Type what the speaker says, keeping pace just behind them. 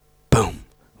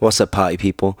What's up, party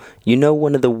people? You know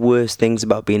one of the worst things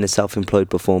about being a self-employed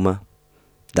performer?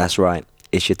 That's right,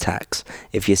 it's your tax.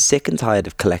 If you're sick and tired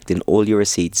of collecting all your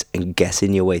receipts and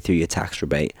guessing your way through your tax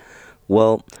rebate,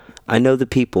 well, I know the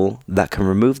people that can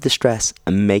remove the stress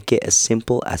and make it as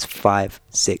simple as 5,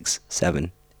 6,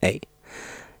 7, 8.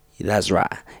 That's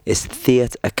right, it's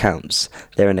Theatre Accounts.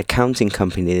 They're an accounting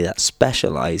company that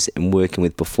specialise in working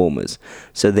with performers,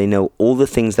 so they know all the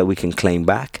things that we can claim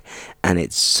back, and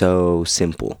it's so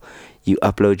simple. You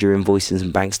upload your invoices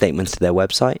and bank statements to their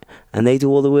website, and they do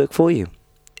all the work for you.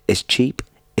 It's cheap,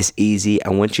 it's easy,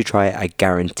 and once you try it, I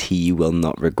guarantee you will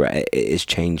not regret it. It has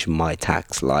changed my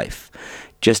tax life.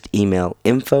 Just email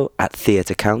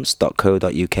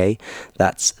info@theatreaccounts.co.uk.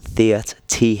 That's Theat,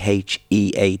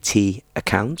 Theat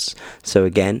accounts. So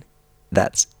again,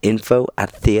 that's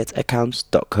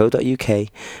info@theatreaccounts.co.uk.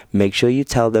 Make sure you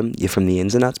tell them you're from the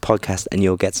Ins and Outs podcast and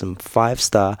you'll get some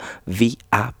 5-star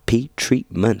VIP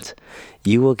treatment.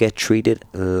 You will get treated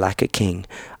like a king.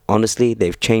 Honestly,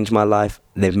 they've changed my life.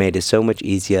 They've made it so much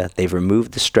easier. They've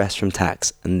removed the stress from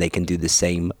tax, and they can do the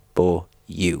same for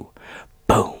you.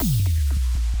 Boom.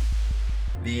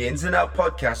 The Ins and Out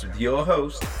podcast with your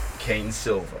host, Kane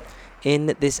Silver.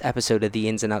 In this episode of the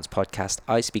Ins and Outs podcast,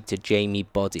 I speak to Jamie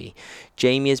Body.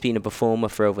 Jamie has been a performer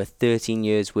for over 13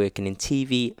 years working in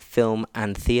TV, film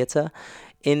and theatre.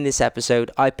 In this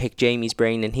episode, I pick Jamie's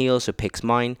brain and he also picks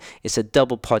mine. It's a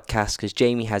double podcast because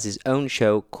Jamie has his own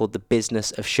show called The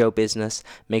Business of Show Business.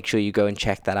 Make sure you go and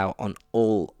check that out on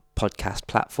all podcast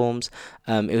platforms.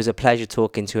 It was a pleasure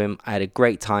talking to him. I had a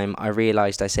great time. I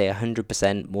realised I say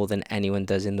 100% more than anyone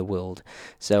does in the world.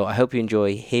 So I hope you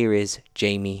enjoy. Here is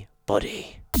Jamie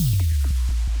Body.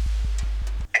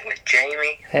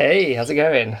 Jamie. Hey, how's it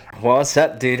going? What's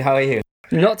up, dude? How are you?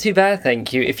 Not too bad,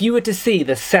 thank you. If you were to see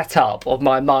the setup of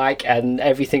my mic and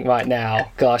everything right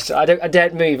now, gosh, I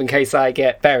daren't move in case I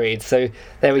get buried. So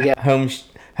there we go. Home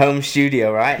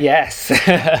studio, right? Yes.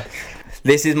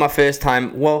 This is my first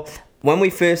time. Well, when we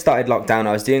first started lockdown,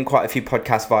 I was doing quite a few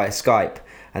podcasts via Skype,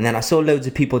 and then I saw loads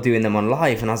of people doing them on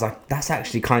live, and I was like, that's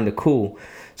actually kind of cool.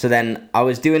 So then I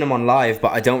was doing them on live,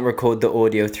 but I don't record the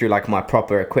audio through like my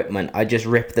proper equipment. I just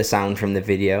rip the sound from the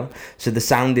video. So the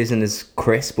sound isn't as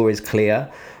crisp or as clear,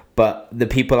 but the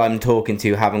people I'm talking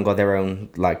to haven't got their own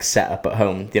like setup at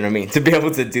home, you know what I mean? To be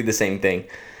able to do the same thing.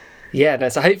 Yeah, no,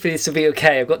 so hopefully this will be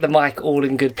okay. I've got the mic all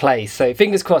in good place. So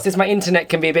fingers crossed. This my internet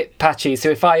can be a bit patchy, so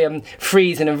if I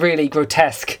freeze in a really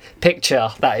grotesque picture,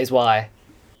 that is why.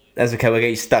 That's okay, we'll get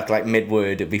you stuck like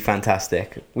mid-word. It'd be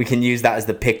fantastic. We can use that as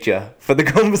the picture for the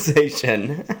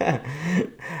conversation.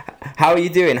 How are you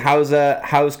doing? How's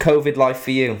COVID life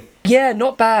for you? Yeah,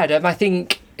 not bad. I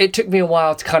think it took me a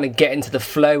while to kind of get into the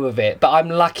flow of it, but I'm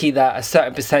lucky that a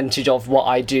certain percentage of what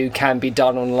I do can be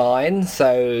done online.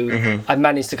 So I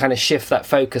managed to kind of shift that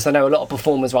focus. I know a lot of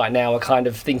performers right now are kind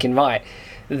of thinking, right,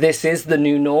 this is the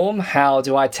new norm. How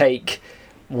do I take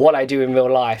what I do in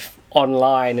real life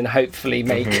online and hopefully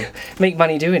make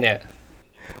money doing it?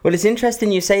 Well, it's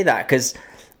interesting you say that because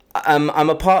I'm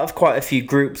a part of quite a few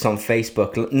groups on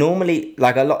Facebook. Normally,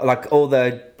 like a lot, like all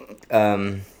the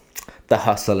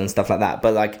hustle and stuff like that,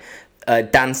 but like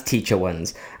dance teacher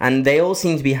ones, and they all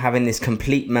seem to be having this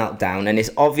complete meltdown, and it's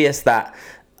obvious that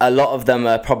a lot of them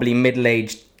are probably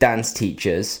middle-aged dance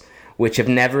teachers which have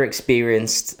never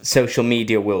experienced social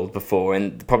media world before,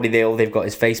 and probably all they've got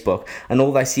is Facebook, and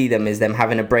all I see them is them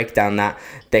having a breakdown that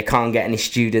they can't get any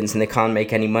students and they can't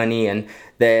make any money, and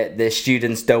their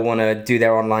students don't want to do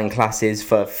their online classes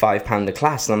for £5 a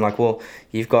class. And I'm like, well,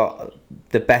 you've got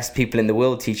the best people in the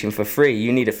world teaching for free.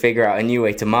 You need to figure out a new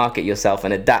way to market yourself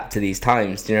and adapt to these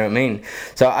times. Do you know what I mean?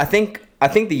 So I think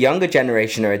the younger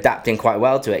generation are adapting quite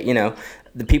well to it. You know,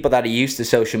 the people that are used to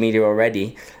social media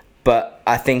already. But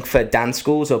I think for dance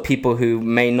schools or people who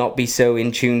may not be so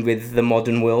in tune with the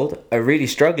modern world are really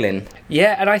struggling.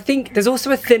 Yeah, and I think there's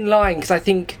also a thin line because I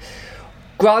think,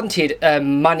 granted,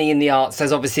 money in the arts,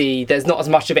 there's not as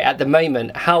much of it at the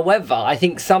moment. However, I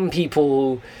think some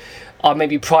people are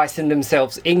maybe pricing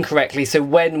themselves incorrectly. So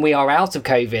when we are out of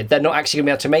COVID, they're not actually going to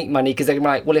be able to make money because they're going to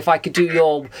be like, well, if I could do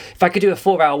a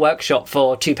 4-hour workshop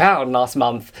for £2 last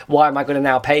month, why am I going to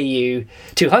now pay you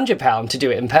 £200 to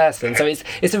do it in person? So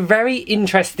it's a very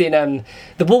interesting,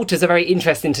 the waters are very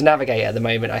interesting to navigate at the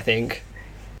moment, I think.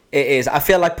 It is. I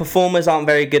feel like performers aren't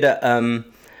very good at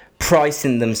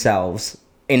pricing themselves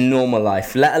in normal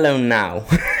life, let alone now.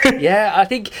 Yeah, I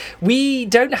think we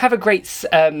don't have a great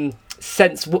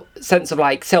sense of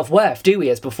like self-worth, do we,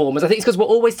 as performers? I think it's because we're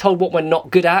always told what we're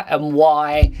not good at and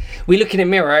why. We look in a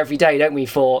mirror every day, don't we,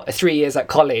 for 3 years at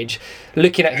college,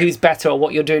 looking at who's better or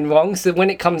what you're doing wrong. So when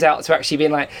it comes out to actually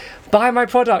being like, buy my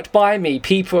product, buy me,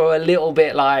 people are a little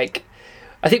bit like,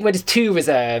 I think we're just too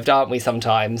reserved, aren't we,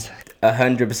 sometimes?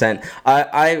 100%.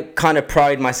 I kind of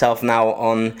pride myself now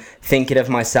on thinking of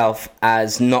myself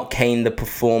as not Kane the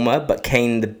performer, but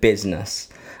Kane the business,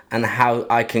 and how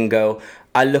I can go.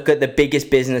 I look at the biggest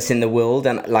business in the world,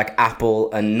 and like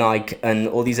Apple and Nike and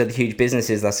all these other huge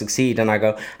businesses that succeed, and I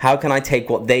go, how can I take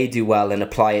what they do well and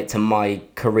apply it to my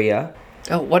career?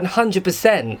 Oh,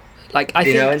 100%. Like, I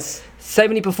think so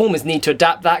many performers need to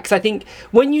adapt that, because I think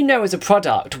when you know as a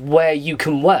product where you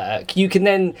can work, you can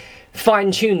then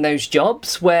fine-tune those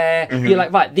jobs where you're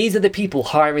like, right, these are the people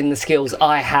hiring the skills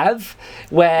I have,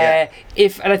 where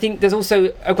and I think there's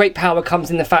also a great power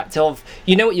comes in the fact of,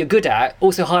 you know what you're good at,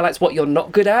 also highlights what you're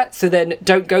not good at, so then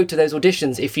don't go to those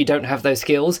auditions if you don't have those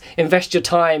skills. Invest your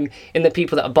time in the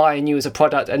people that are buying you as a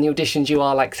product and the auditions you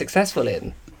are like successful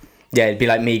in. Yeah, it'd be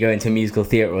like me going to a musical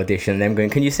theatre audition and them going,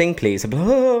 can you sing please? I'd be like,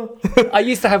 oh. I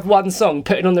used to have one song,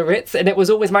 Putting on the Ritz, and it was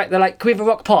always they're like, can we have a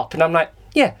rock pop? And I'm like,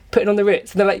 yeah, Putting on the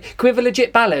Ritz. And they're like, can we have a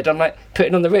legit ballad? I'm like,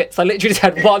 Putting on the Ritz. I literally just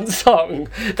had one song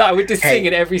that I would just sing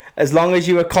in every... As long as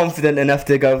you were confident enough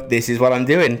to go, this is what I'm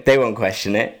doing, they won't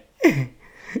question it.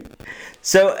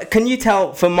 So can you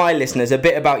tell, for my listeners, a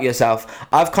bit about yourself?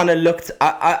 I've kind of looked,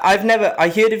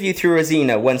 I heard of you through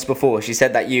Rosina once before. She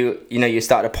said that you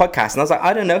started a podcast, and I was like,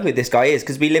 I don't know who this guy is,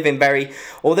 because we live in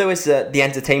although it's the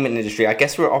entertainment industry, I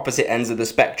guess we're opposite ends of the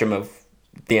spectrum of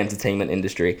the entertainment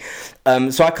industry.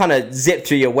 So I kind of zipped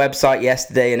through your website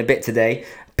yesterday and a bit today.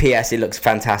 P.S. It looks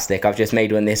fantastic. I've just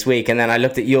made one this week, and then I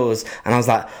looked at yours and I was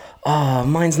like, oh,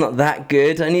 mine's not that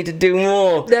good. I need to do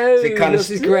more. No, so yours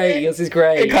is great. Yours is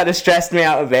great. It kind of stressed me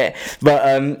out a bit.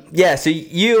 But yeah, so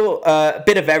you're a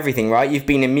bit of everything, right? You've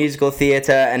been in musical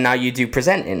theatre and now you do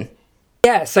presenting.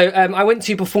 Yeah, so I went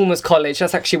to Performers College.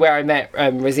 That's actually where I met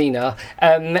Rosina.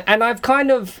 And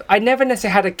I never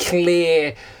necessarily had a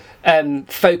clear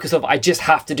focus of I just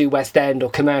have to do West End or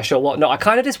commercial or whatnot. I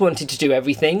kind of just wanted to do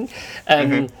everything,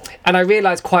 and I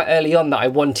realised quite early on that I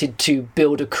wanted to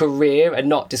build a career and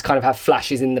not just kind of have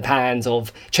flashes in the pans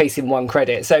of chasing one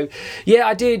credit. So yeah,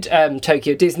 I did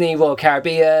Tokyo Disney, Royal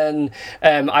Caribbean,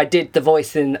 I did The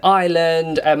Voice in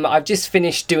Ireland, I've just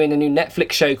finished doing a new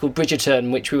Netflix show called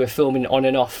Bridgerton, which we were filming on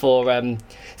and off for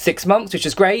 6 months, which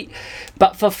was great.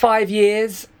 But for 5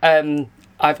 years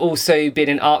I've also been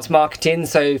in arts marketing.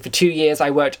 So for 2 years, I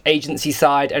worked agency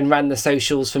side and ran the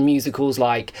socials for musicals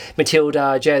like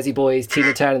Matilda, Jersey Boys,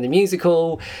 Tina Turner the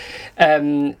Musical.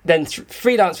 Then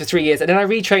freelance for 3 years. And then I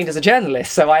retrained as a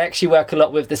journalist. So I actually work a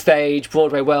lot with The Stage,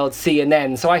 Broadway World,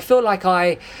 CNN. So I feel like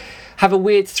I have a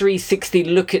weird 360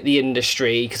 look at the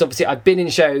industry, because obviously I've been in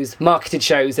shows, marketed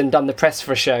shows, and done the press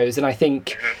for shows. And I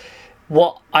think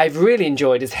what I've really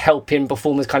enjoyed is helping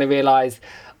performers kind of realise,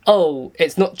 oh,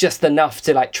 it's not just enough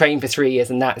to like train for 3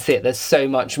 years and that's it. There's so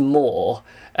much more.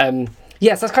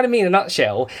 Yes, that's kind of me in a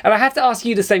nutshell. And I have to ask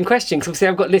you the same question, because obviously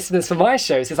I've got listeners for my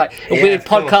show. So it's like a weird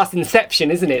podcast inception,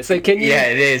 isn't it? So can you... Yeah,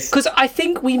 it is. Because I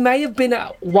think we may have been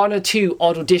at 1 or 2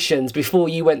 odd auditions before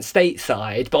you went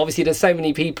stateside, but obviously there's so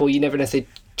many people you never necessarily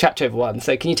chat to everyone.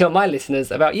 So can you tell my listeners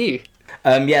about you?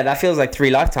 Yeah, that feels like 3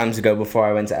 lifetimes ago before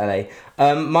I went to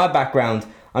LA. My background,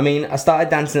 I mean, I started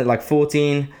dancing at like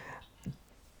 14.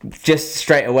 Just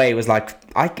straight away was like,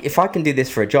 if I can do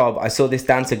this for a job. I saw this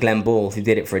dancer Glenn Ball who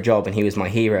did it for a job, and he was my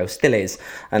hero, still is,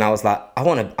 and I was like, I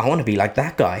want to be like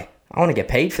that guy. I want to get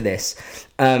paid for this.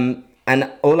 And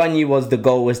all I knew was the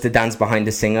goal was to dance behind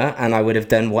a singer, and I would have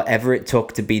done whatever it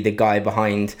took to be the guy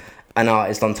behind an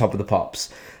artist on Top of the Pops.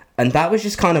 And that was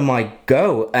just kind of my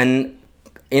go. And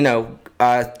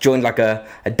I joined like a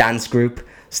dance group,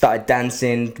 started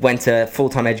dancing, went to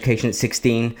full-time education at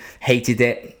 16, hated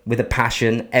it with a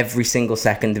passion, every single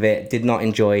second of it, did not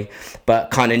enjoy, but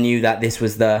kind of knew that this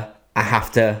was I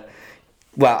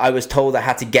was told I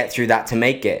had to get through that to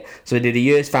make it. So I did a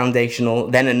year's foundational,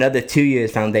 then another 2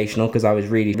 years foundational, because I was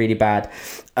really, really bad.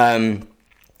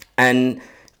 And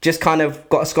just kind of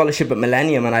got a scholarship at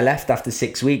Millennium, and I left after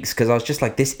 6 weeks because I was just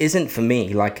like, this isn't for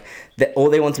me. Like, all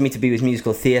they wanted me to be was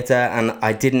musical theatre, and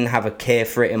I didn't have a care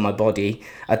for it in my body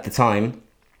at the time.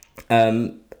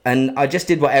 And I just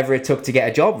did whatever it took to get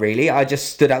a job, really. I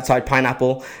just stood outside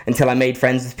Pineapple until I made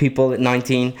friends with people at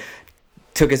 19,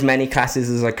 took as many classes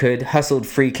as I could, hustled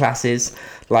free classes,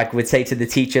 like would say to the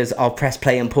teachers, I'll press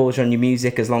play and pause on your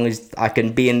music as long as I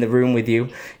can be in the room with you.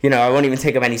 I won't even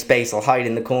take up any space, I'll hide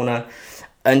in the corner.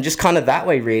 And just kind of that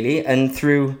way, really. And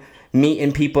through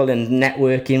meeting people and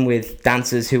networking with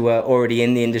dancers who were already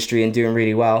in the industry and doing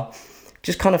really well.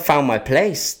 Just kind of found my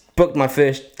place. Booked my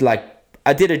first,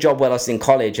 I did a job while I was in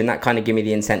college, and that kind of gave me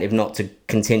the incentive not to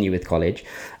continue with college.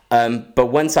 But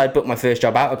once I booked my first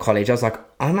job out of college, I was like,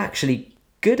 I'm actually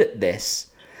good at this.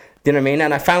 Do you know what I mean?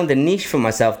 And I found a niche for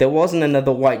myself. There wasn't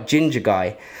another white ginger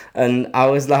guy. And I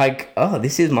was like, oh,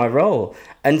 this is my role.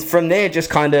 And from there, it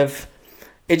just kind of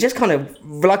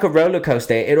like a roller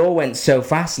coaster. It all went so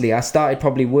fastly. I started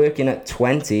probably working at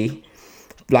 20,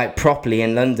 like properly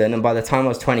in London. And by the time I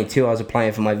was 22, I was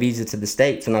applying for my visa to the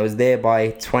States. And I was there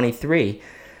by 23.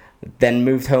 Then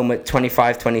moved home at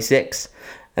 25, 26.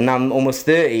 And now I'm almost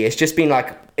 30. It's just been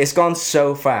like, it's gone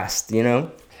so fast, you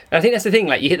know? And I think that's the thing,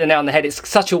 like you hit the nail on the head. It's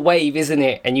such a wave, isn't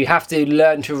it? And you have to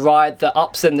learn to ride the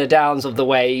ups and the downs of the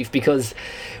wave, because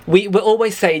we're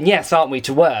always saying yes, aren't we,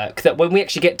 to work, that when we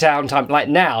actually get downtime, like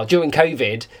now, during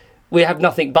COVID, we have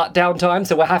nothing but downtime.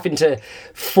 So we're having to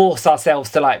force ourselves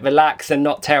to like relax and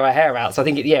not tear our hair out. So I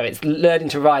think, it's learning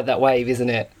to ride that wave, isn't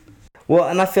it? Well,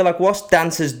 and I feel like what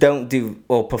dancers don't do,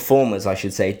 or performers, I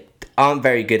should say, aren't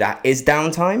very good at is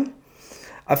downtime.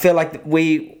 I feel like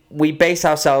we base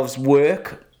ourselves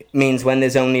work means when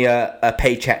there's only a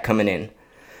paycheck coming in.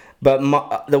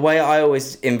 But the way I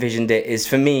always envisioned it is,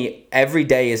 for me, every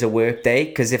day is a work day,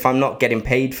 because if I'm not getting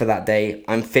paid for that day,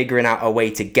 I'm figuring out a way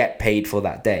to get paid for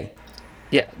that day.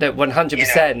 Yeah, no,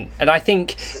 100%. And I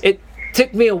think it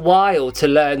took me a while to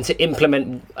learn to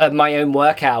implement my own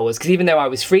work hours, because even though I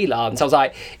was freelance, I was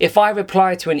like, if I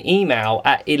reply to an email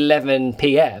at 11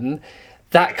 p.m,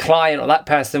 that client or that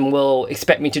person will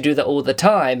expect me to do that all the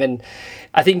time. And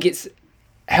I think it's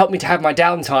helped me to have my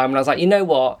downtime. And I was like, you know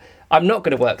what? I'm not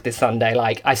going to work this Sunday.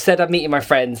 Like I said, I'm meeting my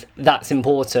friends. That's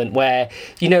important. Where,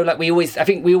 like we always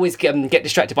get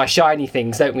distracted by shiny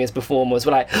things, don't we, as performers?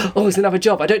 We're like, oh, it's another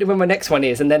job. I don't know when my next one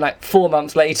is. And then like 4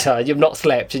 months later, you've not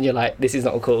slept and you're like, this is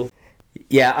not cool.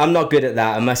 Yeah, I'm not good at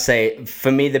that. I must say,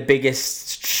 for me, the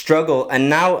biggest struggle, and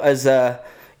now as a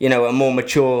more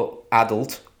mature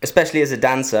adult, especially as a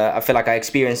dancer, I feel like I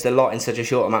experienced a lot in such a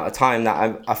short amount of time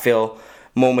that I feel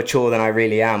more mature than I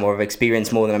really am, or have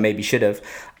experienced more than I maybe should have.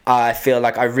 I feel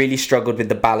like I really struggled with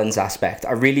the balance aspect.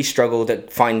 I really struggled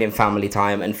at finding family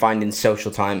time and finding social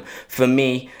time. For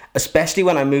me, especially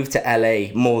when I moved to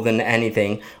LA more than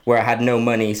anything, where I had no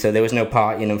money, so there was no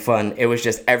partying and fun. It was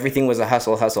just, everything was a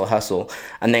hustle.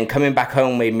 And then coming back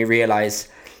home made me realize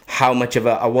how much of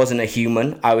I wasn't a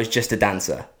human. I was just a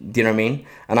dancer. Do you know what I mean?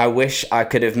 And I wish I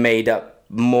could have made up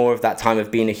more of that time of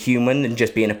being a human than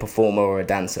just being a performer or a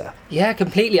dancer. Yeah,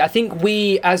 completely. I think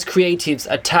we as creatives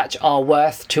attach our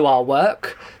worth to our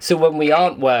work. So when we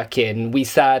aren't working,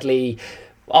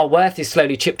 our worth is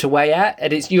slowly chipped away at,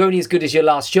 and you're only as good as your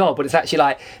last job. But it's actually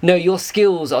like, no, your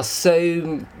skills are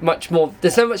so much more,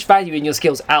 there's so much value in your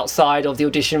skills outside of the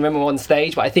audition room or on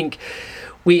stage. But I think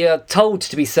we are told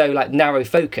to be so like narrow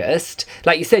focused.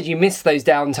 Like you said, you miss those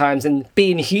downtimes and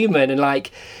being human, and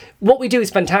like, what we do is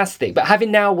fantastic, but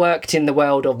having now worked in the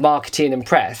world of marketing and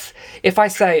press, if I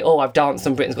say, oh, I've danced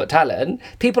on Britain's Got Talent,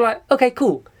 people are like, okay,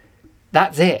 cool.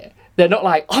 That's it. They're not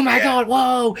like, oh my God,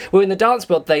 whoa, we're in the dance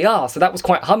world. They are. So that was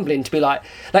quite humbling to be like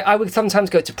I would sometimes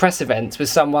go to press events with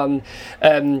someone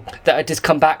that had just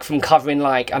come back from covering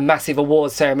like a massive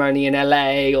awards ceremony in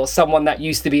LA, or someone that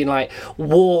used to be in like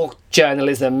war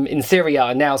journalism in Syria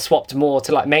and now swapped more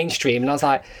to like mainstream. And I was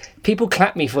like, people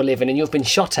clap me for a living and you've been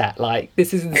shot at. Like,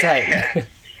 this is insane.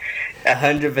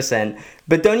 100%.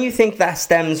 But don't you think that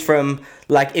stems from,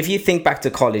 like, if you think back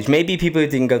to college, maybe people who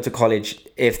didn't go to college,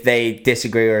 if they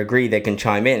disagree or agree, they can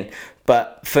chime in.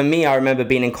 But for me, I remember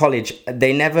being in college,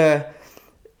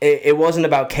 it wasn't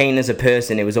about Kane as a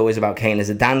person, it was always about Kane as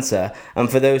a dancer.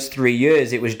 And for those 3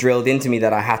 years, it was drilled into me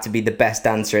that I had to be the best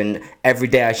dancer, and every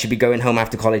day I should be going home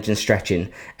after college and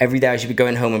stretching. Every day I should be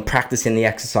going home and practicing the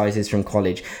exercises from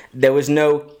college. There was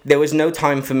no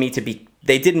time for me to be.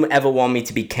 They didn't ever want me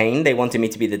to be Kane, they wanted me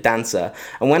to be the dancer.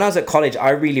 And when I was at college, I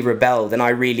really rebelled, and I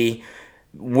really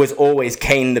was always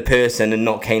Kane the person and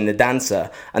not Kane the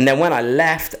dancer. And then when I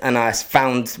left and I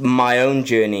found my own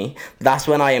journey, that's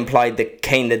when I implied that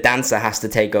Kane the dancer has to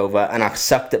take over, and I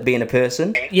sucked at being a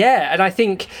person. Yeah, and I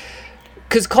think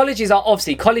because colleges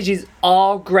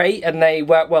are great and they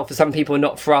work well for some people,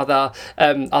 not for others.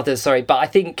 But I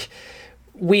think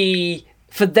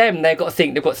for them, they've got to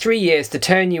think they've got 3 years to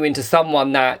turn you into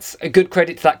someone that's a good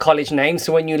credit to that college name.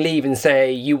 So when you leave and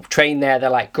say you train there, they're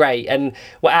like, great. And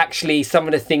actually some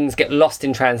of the things get lost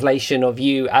in translation of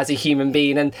you as a human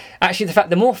being. And actually the fact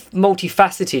the more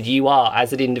multifaceted you are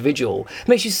as an individual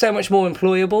makes you so much more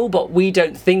employable. But we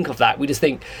don't think of that. We just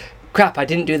think, crap, I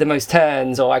didn't do the most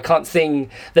turns, or I can't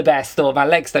sing the best, or my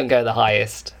legs don't go the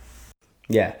highest.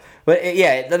 Yeah, but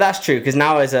yeah, that's true. Because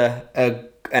now as an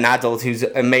adult who's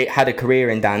had a career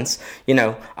in dance, you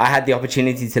know, I had the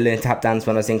opportunity to learn tap dance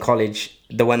when I was in college,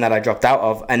 the one that I dropped out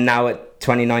of, and now at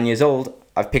 29 years old,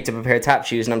 I've picked up a pair of tap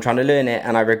shoes and I'm trying to learn it,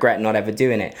 and I regret not ever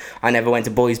doing it. I never went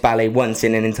to boys ballet once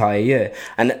in an entire year,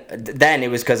 and then it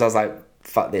was because I was like,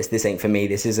 fuck this ain't for me,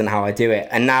 this isn't how I do it.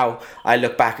 And now I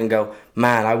look back and go,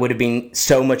 man, I would have been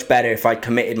so much better if I'd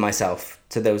committed myself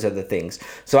to those other things.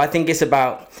 So I think it's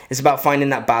about finding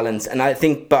that balance. And I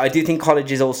do think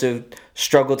colleges also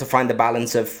struggle to find the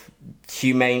balance of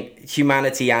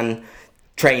humanity and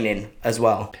training as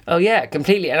well. Oh yeah,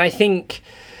 completely. And I think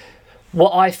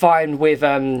what I find with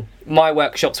my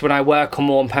workshops when I work on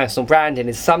more on personal branding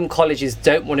is some colleges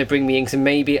don't want to bring me in, so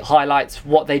maybe it highlights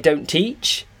what they don't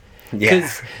teach.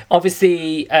 Because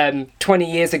obviously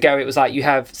 20 years ago it was like you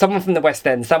have someone from the West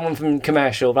End, someone from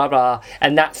commercial, blah blah,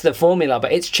 and that's the formula.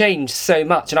 But it's changed so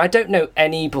much, and I don't know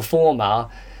any performer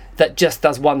that just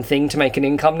does one thing to make an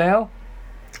income now.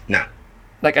 No.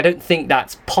 Like, I don't think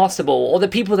that's possible. Or the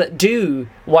people that do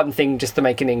one thing just to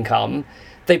make an income,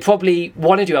 they probably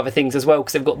want to do other things as well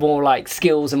because they've got more like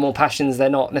skills and more passions they're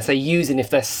not necessarily using if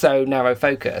they're so narrow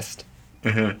focused.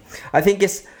 Mm-hmm. I think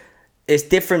it's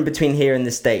different between here and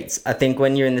the States. I think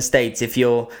when you're in the States, if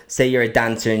you're a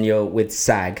dancer and you're with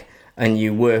SAG and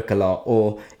you work a lot,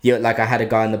 or you're like, I had a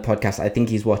guy on the podcast, I think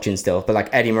he's watching still, but like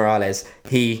Eddie Morales,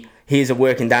 he's a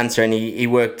working dancer and he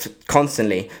worked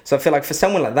constantly. So I feel like for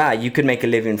someone like that, you could make a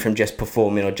living from just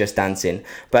performing or just dancing.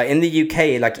 But in the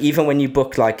UK, like even when you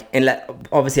book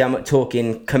obviously I'm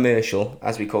talking commercial,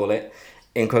 as we call it,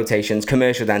 in quotations,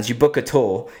 commercial dance, you book a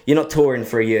tour, you're not touring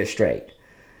for a year straight.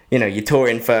 You know, you're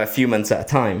touring for a few months at a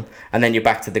time and then you're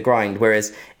back to the grind.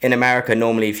 Whereas in America,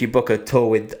 normally if you book a tour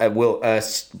with a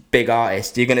big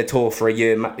artist, you're going to tour for a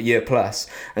year plus.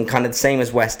 And kind of the same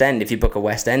as West End. If you book a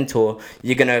West End tour,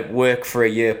 you're going to work for a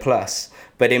year plus.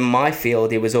 But in my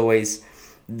field, it was always,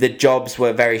 the jobs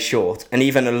were very short. And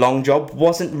even a long job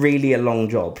wasn't really a long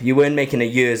job. You weren't making a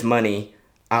year's money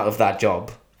out of that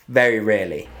job. Very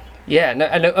rarely. Yeah, no,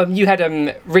 and you had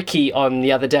Ricky on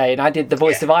the other day, and I did The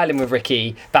Voice of Ireland with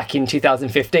Ricky back in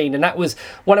 2015, and that was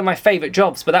one of my favourite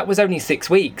jobs, but that was only 6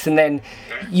 weeks, and then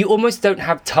you almost don't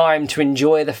have time to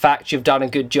enjoy the fact you've done a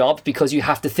good job because you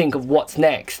have to think of what's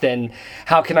next and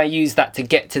how can I use that to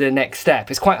get to the next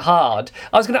step. It's quite hard.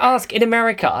 I was going to ask, in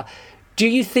America, do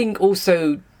you think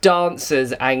also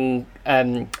dancers and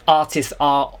artists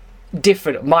are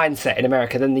different mindset in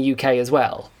America than the UK as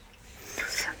well?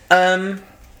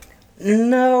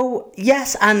 No,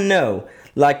 yes and no.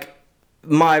 Like,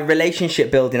 my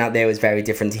relationship building out there was very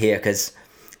different here because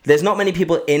there's not many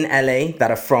people in LA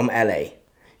that are from LA.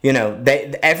 You know,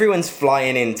 everyone's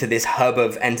flying into this hub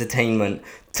of entertainment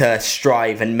to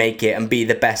strive and make it and be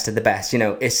the best of the best. You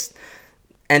know, it's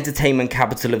entertainment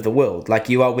capital of the world. Like,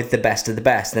 you are with the best of the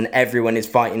best and everyone is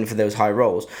fighting for those high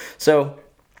roles. So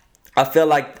I feel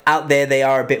like out there they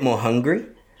are a bit more hungry.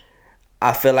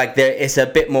 I feel like it's a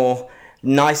bit more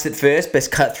nice at first, but it's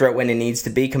cutthroat when it needs to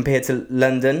be compared to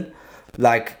London.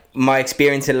 Like, my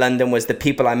experience in London was the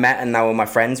people I met and now are my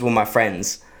friends.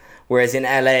 Whereas in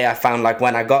LA, I found like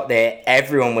when I got there,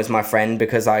 everyone was my friend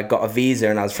because I got a visa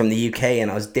and I was from the UK and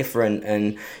I was different.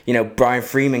 And, you know, Brian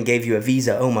Freeman gave you a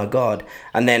visa. Oh my God.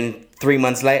 And then 3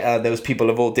 months later, those people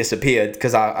have all disappeared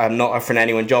because I'm not offering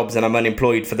anyone jobs and I'm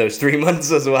unemployed for those 3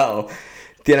 months as well.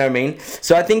 Do you know what I mean?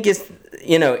 So I think it's,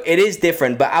 you know, it is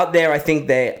different, but out there, I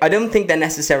don't think they're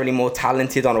necessarily more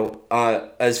talented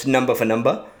as number for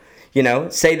number. You know,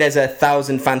 say there's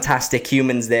 1,000 fantastic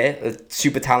humans there,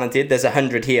 super talented. There's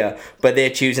 100 here, but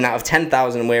they're choosing out of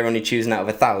 10,000. We're only choosing out of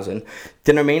 1,000. Do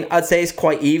you know what I mean? I'd say it's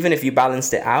quite even if you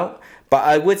balanced it out, but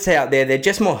I would say out there they're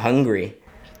just more hungry.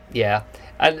 Yeah.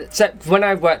 And so when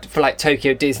I worked for like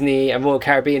Tokyo Disney and Royal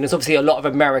Caribbean, there's obviously a lot of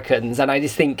Americans, and I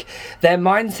just think their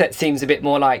mindset seems a bit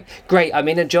more like, great, I'm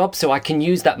in a job so I can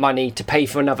use that money to pay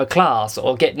for another class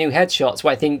or get new headshots.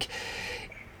 Where I think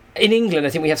in England,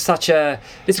 I think we have this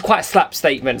is quite a slap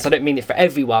statement, so I don't mean it for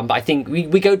everyone, but I think we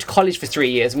go to college for 3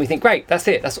 years and we think, great, that's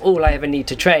it, that's all I ever need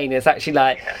to train. It's actually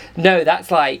like, no, that's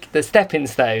like the stepping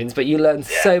stones, but you learn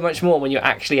so much more when you're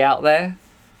actually out there.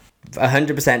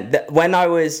 100%. When I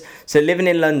was living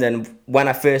in London, when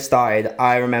I first started,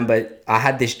 I remember I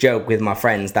had this joke with my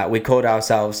friends that we called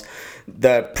ourselves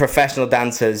the professional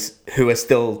dancers who are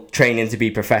still training to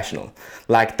be professional.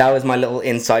 Like, that was my little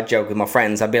inside joke with my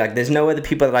friends. I'd be like, there's no other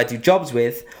people that I do jobs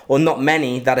with, or not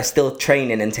many, that are still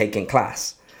training and taking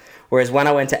class. Whereas when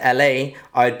I went to LA,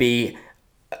 I'd be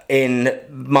in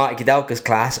Marty Kudelka's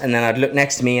class, and then I'd look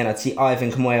next to me and I'd see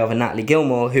Ivan Kamoyov and Natalie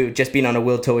Gilmore, who had just been on a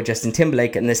world tour with Justin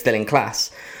Timberlake, and they're still in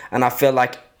class. And I feel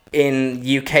like in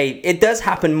UK, it does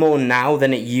happen more now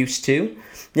than it used to.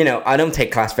 You know, I don't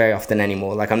take class very often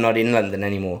anymore. Like, I'm not in London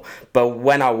anymore. But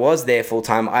when I was there full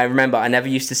time, I remember I never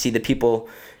used to see the people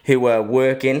who were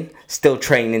working still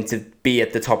training to be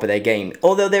at the top of their game.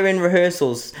 Although they're in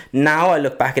rehearsals. Now I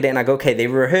look back at it and I go, okay, they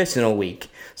were rehearsing all week.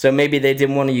 So maybe they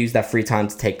didn't want to use that free time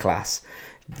to take class.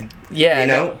 Yeah. You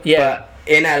know? Yeah. But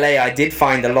in LA, I did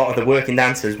find a lot of the working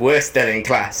dancers were still in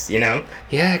class, you know?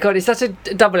 Yeah, God, it's such a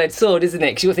double-edged sword, isn't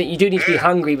it? Because you think you do need to be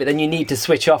hungry, but then you need to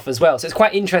switch off as well. So it's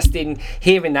quite interesting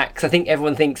hearing that, because I think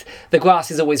everyone thinks the grass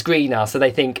is always greener. So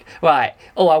they think, right,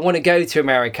 oh, I want to go to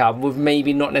America, with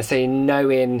maybe not necessarily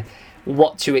knowing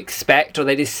what to expect, or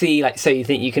they just see, like, So You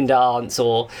Think You Can Dance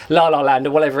or La La Land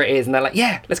or whatever it is, and they're like,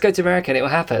 yeah, let's go to America and it will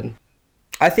happen.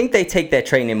 I think they take their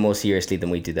training more seriously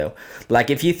than we do, though. Like,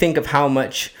 if you think of how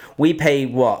much we pay,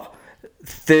 what,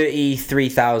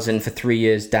 33,000 for 3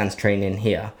 years dance training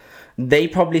here. They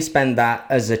probably spend that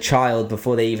as a child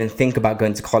before they even think about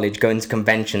going to college, going to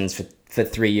conventions for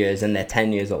 3 years, and they're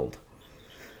 10 years old.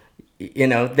 You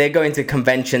know, they're going to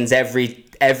conventions every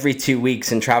 2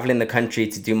 weeks and traveling the country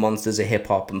to do Monsters of Hip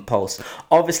Hop and Pulse.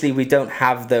 Obviously, we don't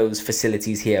have those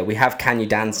facilities here. We have Can You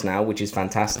Dance now, which is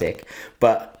fantastic.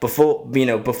 But before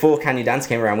Can You Dance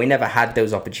came around, we never had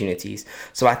those opportunities.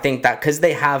 So I think that because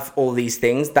they have all these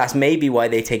things, that's maybe why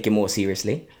they take it more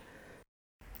seriously.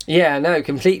 Yeah, no,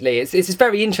 completely. It's just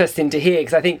very interesting to hear,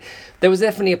 because I think there was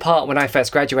definitely a part when I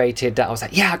first graduated that I was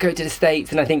like, yeah, I'll go to the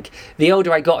States. And I think the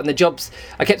older I got and the jobs,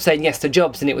 I kept saying yes to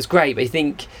jobs and it was great. But I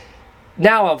think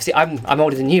now, obviously, I'm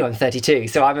older than you. I'm 32,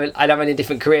 so I'm in a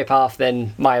different career path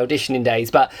than my auditioning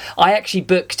days. But I actually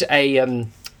booked a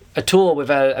tour with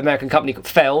an American company called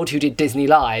Feld, who did Disney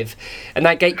Live, and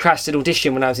that gate crashed an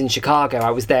audition when I was in Chicago.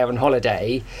 I was there on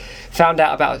holiday, found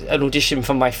out about an audition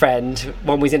from my friend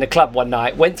when we was in a club one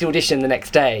night, went to audition the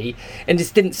next day, and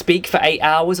just didn't speak for 8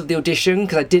 hours of the audition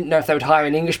because I didn't know if they would hire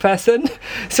an English person.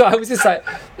 So I was just like,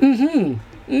 and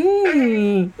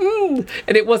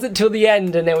it wasn't till the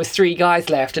end, and there was 3 guys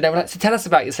left, and they were like, so tell us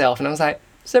about yourself. And I was like,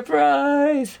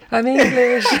 surprise, I'm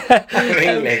English.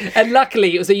 And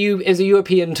luckily it was a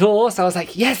European tour, so I was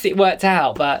like, yes, it worked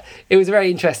out. But it was a very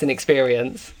interesting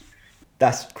experience.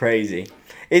 That's crazy.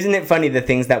 Isn't it funny the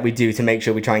things that we do to make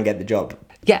sure we try and get the job?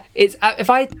 Yeah, it's if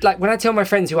I like when I tell my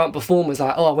friends who aren't performers,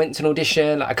 like, oh, I went to an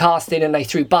audition, like a casting, and they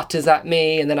threw butters at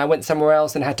me, and then I went somewhere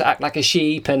else and had to act like a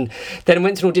sheep, and then I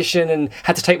went to an audition and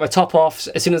had to take my top off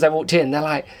as soon as I walked in. They're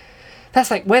like, that's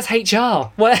like, where's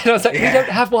HR? Well, and I was like, we don't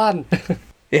have one.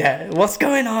 Yeah, what's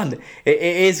going on? It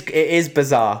is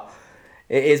bizarre.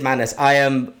 It is madness.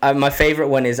 My favorite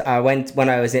one is I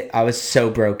was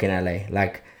so broke in LA.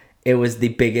 Like, it was the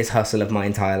biggest hustle of my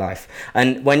entire life.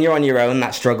 And when you're on your own,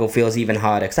 that struggle feels even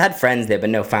harder. Because I had friends there,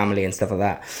 but no family and stuff like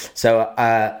that. So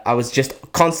I was just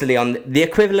constantly on the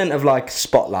equivalent of like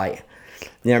Spotlight. You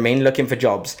know what I mean? Looking for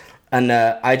jobs. And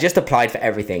I just applied for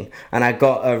everything. And I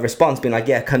got a response being like,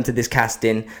 yeah, come to this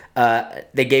casting.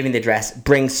 They gave me the address.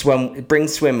 Bring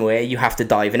swimwear. You have to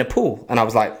dive in a pool. And I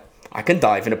was like, I can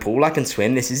dive in a pool. I can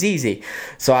swim. This is easy.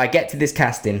 So I get to this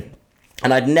casting.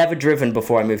 And I'd never driven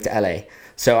before I moved to LA.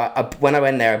 So when I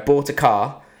went there, I bought a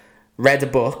car, read a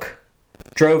book,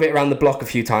 drove it around the block a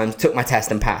few times, took my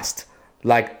test and passed.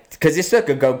 Like, because it's like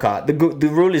a go-kart. The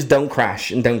rule is don't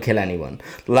crash and don't kill anyone.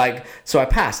 Like, so I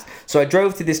passed. So I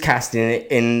drove to this casting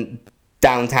in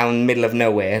downtown, middle of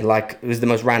nowhere. Like, it was the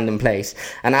most random place.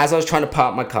 And as I was trying to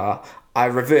park my car, I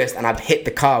reversed and I hit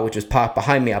the car, which was parked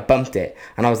behind me. I bumped it.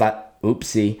 And I was like,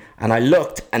 oopsie. And I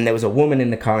looked and there was a woman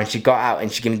in the car and she got out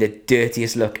and she gave me the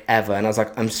dirtiest look ever. And I was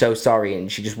like, I'm so sorry.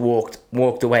 And she just walked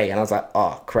away. And I was like,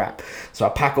 oh, crap. So I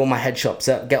pack all my headshots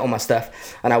up, get all my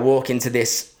stuff. And I walk into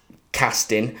this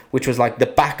casting, which was like the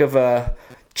back of a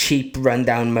cheap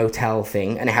rundown motel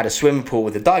thing. And it had a swimming pool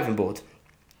with a diving board.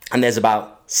 And there's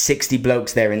about 60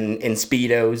 blokes there in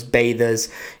Speedos, bathers,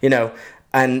 you know.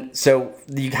 And so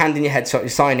you hand in your headshot, you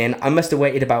sign in. I must have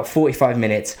waited about 45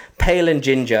 minutes, pale and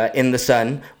ginger in the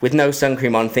sun with no sun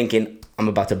cream on, thinking, I'm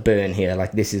about to burn here.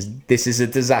 Like, this is a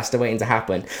disaster waiting to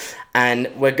happen. And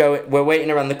we're waiting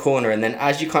around the corner. And then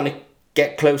as you kind of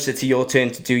get closer to your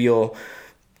turn to do your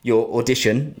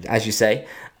audition, as you say,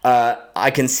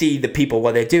 I can see the people,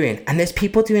 what they're doing. And there's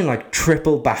people doing like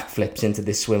triple backflips into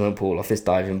this swimming pool off this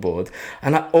diving board.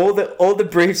 And all the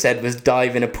brief said was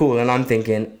dive in a pool. And I'm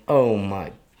thinking, oh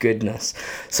my goodness.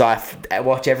 So I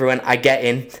watch everyone, I get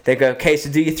in, they go, okay,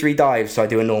 so do your 3 dives. So I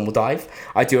do a normal dive,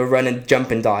 I do a run and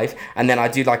jump and dive, and then I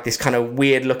do like this kind of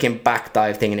weird looking back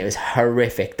dive thing, and it was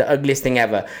horrific, the ugliest thing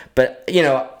ever. But you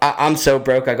know, I'm so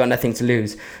broke, I got nothing to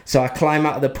lose. So I climb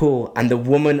out of the pool, and the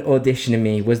woman auditioning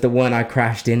me was the one I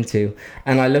crashed into.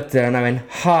 And I looked at her and I went,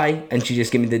 hi, and she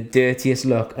just gave me the dirtiest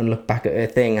look and looked back at her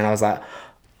thing, and I was like,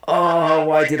 oh,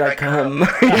 why did I come?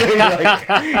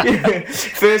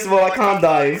 First of all, I can't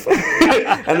dive.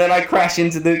 And then I crash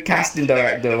into the casting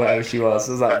director or whatever she was.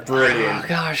 It was like, brilliant. Oh,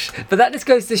 gosh. But that just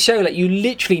goes to show, like, you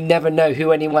literally never know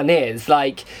who anyone is.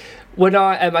 Like, when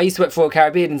I used to work for Royal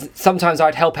Caribbean, and sometimes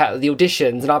I'd help out at the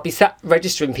auditions, and I'd be sat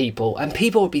registering people, and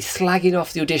people would be slagging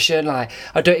off the audition, like,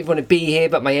 I don't even want to be here,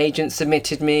 but my agent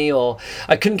submitted me, or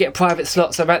I couldn't get a private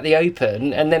slot, so I'm at the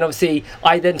open. And then obviously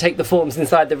I then take the forms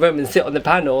inside the room and sit on the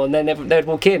panel, and then they'd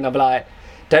walk in, I'd be like,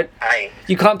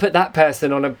 you can't put that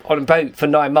person on a boat for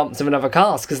 9 months of another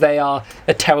cast, because they are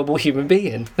a terrible human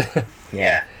being.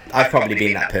 Yeah, I've probably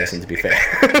been that person, to be fair.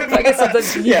 I guess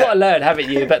sometimes you've got to learn, haven't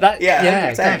you? But that,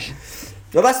 gosh.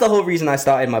 Well, that's the whole reason I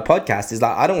started my podcast, is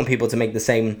like, I don't want people to make the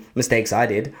same mistakes I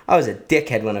did. I was a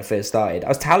dickhead when I first started. I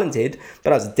was talented,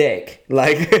 but I was a dick.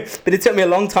 Like, but it took me a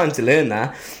long time to learn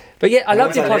that. But yeah, I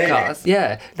loved your podcast.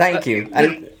 Yeah. Thank you. And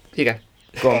here you go.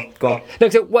 Go on. No,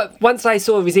 so once I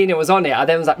saw Rosina was on it, I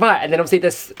then was like, right. And then obviously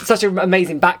there's such an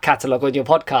amazing back catalogue on your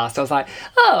podcast. I was like,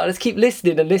 oh, let's keep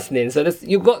listening and listening. So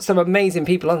you've got some amazing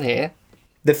people on here.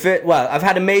 I've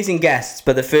had amazing guests,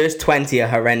 but the first 20 are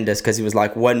horrendous, because it was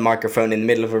like one microphone in the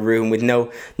middle of a room with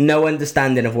no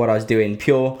understanding of what I was doing.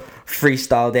 Pure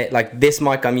freestyled it. Like, this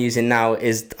mic I'm using now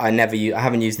I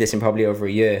haven't used this in probably over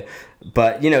a year.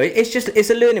 But you know, it's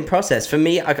a learning process for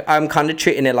me. I'm kind of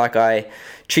treating it like I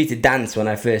treated dance when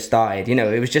I first started. You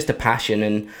know, it was just a passion,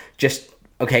 and just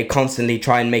constantly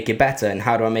try and make it better. And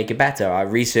how do I make it better? I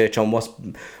research on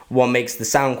what makes the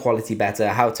sound quality better,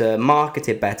 how to market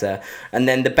it better, and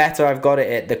then the better I've got at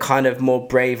it, the kind of more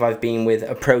brave I've been with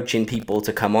approaching people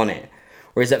to come on it.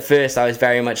 Whereas at first I was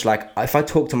very much like, if I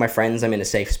talk to my friends, I'm in a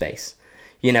safe space.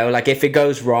 You know, like, if it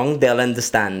goes wrong, they'll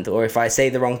understand. Or if I say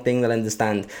the wrong thing, they'll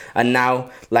understand. And now,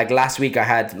 like, last week I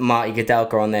had Marty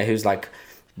Gadelka on there, who's like,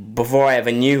 before I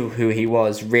ever knew who he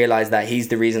was, realised that he's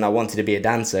the reason I wanted to be a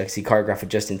dancer, because he choreographed for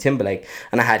Justin Timberlake.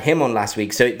 And I had him on last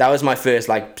week. So that was my first,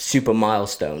 like, super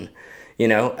milestone, you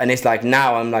know? And it's like,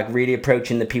 now I'm, like, really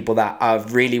approaching the people that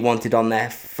I've really wanted on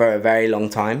there for a very long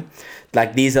time.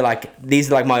 Like, these are like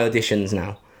my auditions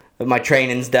now. My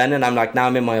training's done, and I'm like, now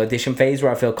I'm in my audition phase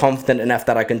where I feel confident enough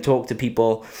that I can talk to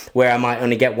people where I might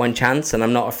only get one chance, and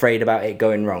I'm not afraid about it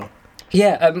going wrong.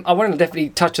 Yeah, I want to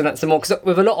definitely touch on that some more, because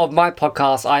with a lot of my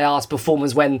podcasts, I ask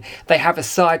performers when they have a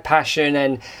side passion,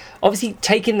 and obviously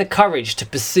taking the courage to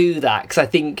pursue that, because I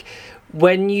think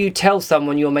when you tell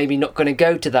someone you're maybe not going to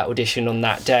go to that audition on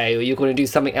that day, or you're going to do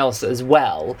something else as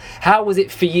well, how was it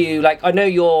for you? Like, I know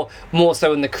you're more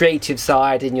so on the creative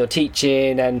side and you're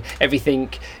teaching and everything.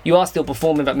 You are still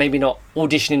performing, but maybe not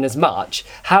auditioning as much.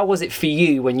 How was it for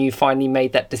you when you finally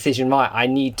made that decision, right,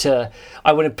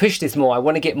 I want to push this more, I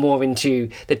want to get more into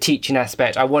the teaching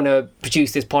aspect, I want to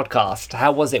produce this podcast?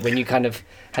 How was it when you kind of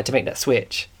had to make that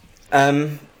switch?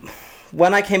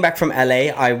 When I came back from LA,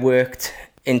 I worked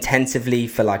intensively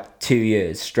for like 2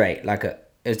 years straight. Like, I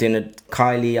was doing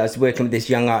I was working with this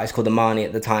young artist called Amani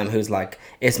at the time, who's like,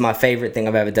 it's my favorite thing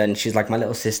I've ever done. She's like my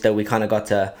little sister. We kind of got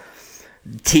to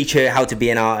teach her how to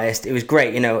be an artist. It was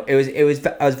great, you know. I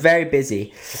was very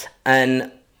busy,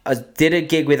 and I did a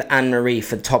gig with Anne Marie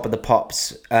for Top of the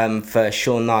Pops, for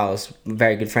Sean Niles, a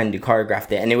very good friend who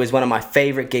choreographed it, and it was one of my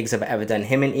favorite gigs I've ever done.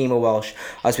 Him and Ema Welsh.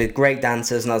 I was with great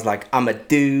dancers, and I was like, I'm a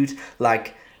dude.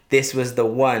 Like, this was the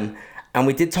one. And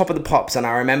we did Top of the Pops, and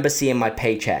I remember seeing my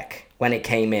paycheck when it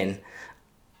came in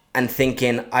and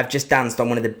thinking, I've just danced on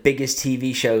one of the biggest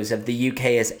TV shows of the UK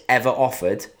has ever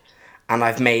offered, and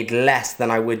I've made less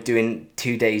than I would doing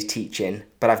 2 days teaching,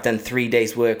 but I've done 3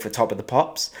 days work for Top of the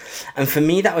Pops. And for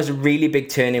me, that was a really big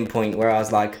turning point where I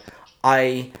was like,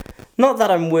 not that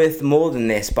I'm worth more than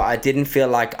this, but I didn't feel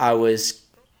like I was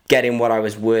getting what I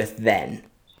was worth then.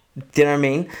 Do you know what I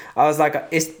mean? I was like,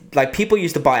 it's like people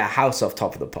used to buy a house off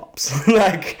Top of the Pops.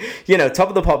 Like, you know, Top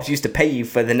of the Pops used to pay you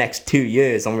for the next 2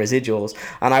 years on residuals.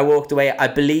 And I walked away, I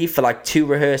believe, for like 2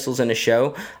 rehearsals and a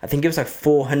show. I think it was like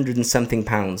 400 and something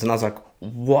pounds. And I was like,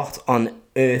 what on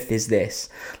earth is this?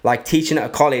 Like, teaching at a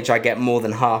college, I get more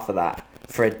than half of that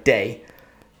for a day.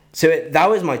 So that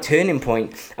was my turning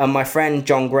point. And my friend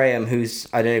John Graham, who's,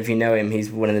 I don't know if you know him, he's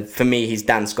for me, he's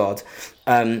dance god.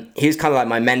 He was kind of like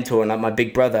my mentor and like my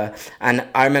big brother. And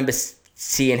I remember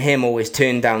seeing him always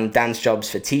turn down dance jobs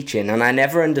for teaching. And I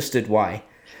never understood why.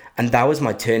 And that was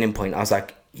my turning point. I was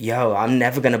like, yo, I'm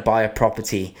never going to buy a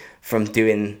property from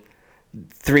doing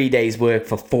 3 days work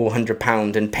for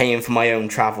 £400 and paying for my own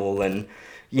travel. And,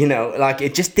 you know, like,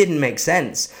 it just didn't make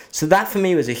sense. So that for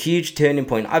me was a huge turning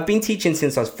point. I've been teaching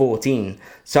since I was 14.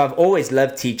 So I've always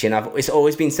loved teaching. It's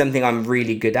always been something I'm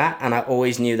really good at. And I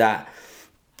always knew that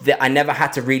I never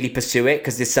had to really pursue it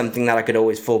because it's something that I could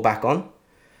always fall back on.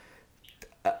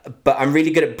 But I'm really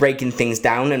good at breaking things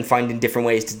down and finding different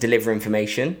ways to deliver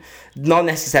information. Not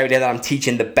necessarily that I'm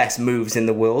teaching the best moves in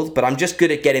the world, but I'm just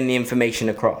good at getting the information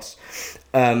across.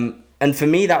 And for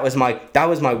me, that was my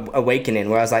awakening,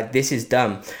 where I was like, this is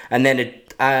dumb. And then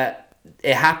it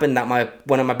happened that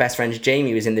one of my best friends,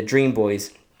 Jamie, was in the Dream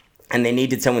Boys, and they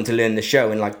needed someone to learn the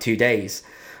show in like 2 days.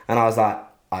 And I was like,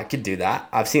 I could do that.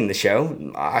 I've seen the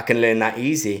show. I can learn that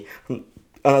easy. And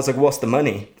I was like, what's the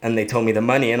money? And they told me the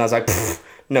money, and I was like,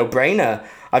 no brainer.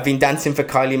 I've been dancing for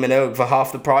Kylie Minogue for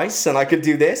half the price, and I could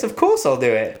do this. Of course I'll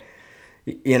do it.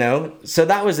 You know? So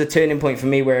that was the turning point for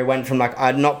me, where it went from like,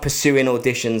 I'm not pursuing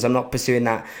auditions. I'm not pursuing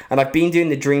that. And I've been doing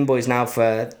the Dream Boys now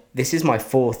this is my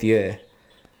 4th year,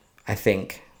 I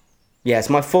think. Yeah, it's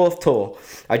my 4th tour.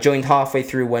 I joined halfway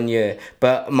through 1 year.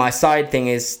 But my side thing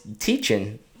is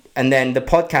teaching. And then the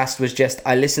podcast was just,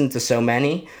 I listened to so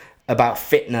many about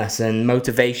fitness and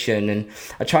motivation, and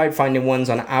I tried finding ones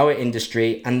on our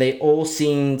industry, and they all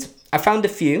seemed, I found a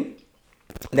few,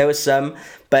 there was some,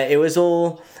 but it was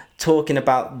all talking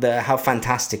about how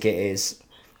fantastic it is,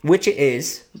 which it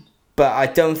is, but I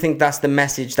don't think that's the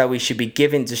message that we should be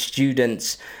giving to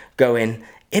students, going,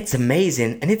 it's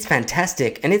amazing and it's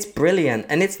fantastic and it's brilliant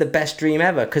and it's the best dream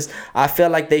ever. Because I feel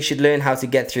like they should learn how to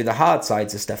get through the hard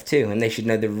sides of stuff too, and they should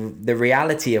know the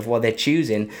reality of what they're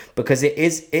choosing, because it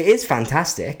is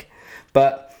fantastic.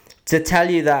 But to tell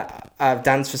you that I've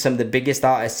danced for some of the biggest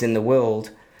artists in the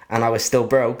world and I was still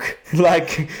broke,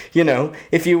 like, you know,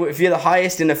 if you're the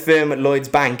highest in a firm at Lloyd's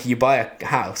Bank, you buy a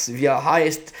house. If you're the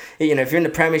highest, you know, if you're in the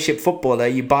Premiership footballer,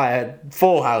 you buy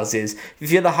 4 houses. If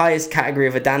you're the highest category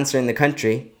of a dancer in the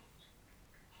country,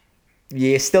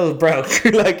 you're still broke.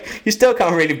 Like, you still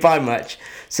can't really buy much.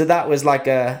 So that was like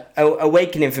a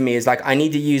awakening for me, is like, I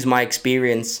need to use my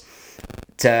experience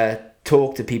to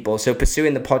talk to people. So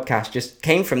pursuing the podcast just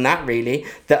came from that, really.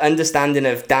 The understanding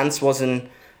of dance wasn't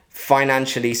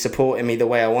financially supporting me the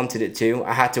way I wanted it to.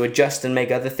 I had to adjust and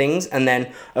make other things, and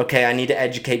then, okay, I need to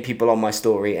educate people on my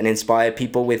story and inspire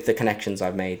people with the connections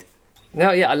I've made.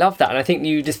 No, yeah, I love that. And I think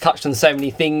you just touched on so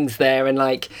many things there, and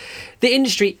like, the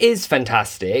industry is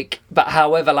fantastic, but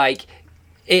however, like,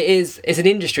 it's an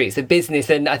industry, it's a business,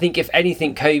 and I think if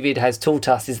anything COVID has taught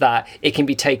us is that it can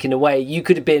be taken away. You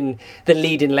could have been the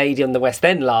leading lady on the West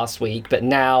End last week, but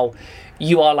now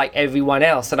you are like everyone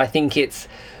else. And I think it's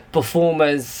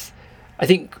performers, I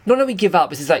think, not that we give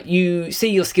up, it's like you see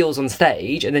your skills on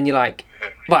stage and then you're like,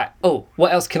 right, oh,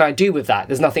 what else can I do with that?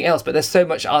 There's nothing else. But there's so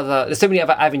many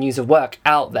other avenues of work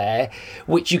out there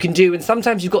which you can do, and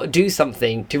sometimes you've got to do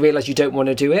something to realise you don't want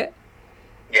to do it.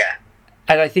 Yeah.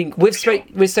 And I think with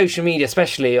social media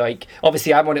especially, like,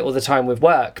 obviously I'm on it all the time with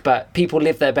work, but people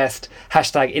live their best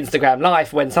 #Instagram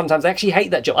life when sometimes they actually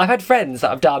hate that job. I've had friends that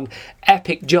have done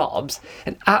epic jobs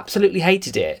and absolutely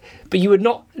hated it, but you would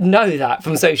not know that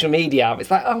from social media.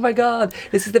 It's like, oh my God,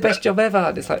 this is the best job ever.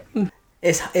 And it's like,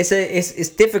 It's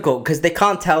difficult because they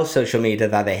can't tell social media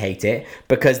that they hate it,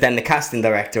 because then the casting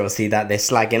director will see that they're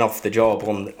slagging off the job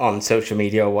on social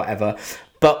media or whatever.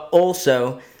 But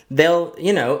also, they'll,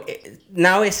 you know,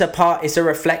 now it's a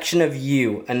reflection of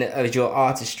you and of your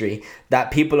artistry,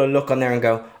 that people will look on there and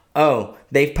go, oh,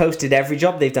 they've posted every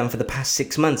job they've done for the past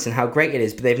 6 months and how great it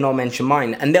is, but they've not mentioned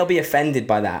mine. And they'll be offended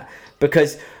by that,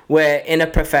 because we're in a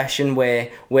profession where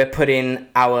we're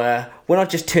not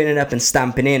just turning up and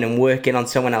stamping in and working on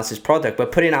someone else's product. We're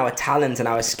putting our talent and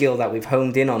our skill that we've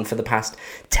honed in on for the past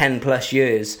 10 plus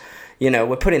years, you know,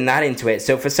 we're putting that into it.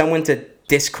 So for someone to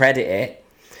discredit it,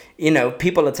 you know,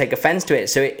 people will take offense to it.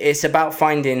 So it's about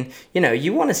finding, you know,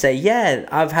 you want to say, yeah,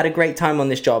 I've had a great time on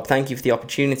this job, thank you for the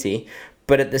opportunity.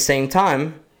 But at the same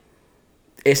time,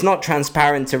 it's not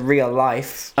transparent to real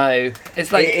life. No,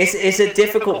 it's like it's a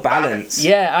difficult balance.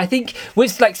 Yeah, I think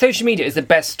with like social media is the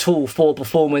best tool for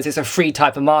performers. It's a free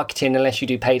type of marketing unless you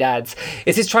do paid ads.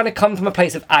 It's just trying to come from a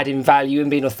place of adding value and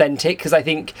being authentic, because I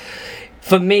think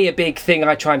for me, a big thing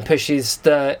I try and push is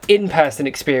the in-person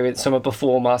experience from a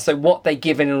performer. So what they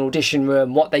give in an audition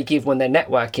room, what they give when they're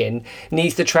networking,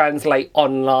 needs to translate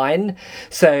online.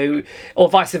 So, or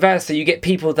vice versa, you get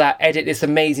people that edit this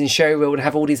amazing show reel and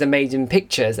have all these amazing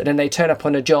pictures, and then they turn up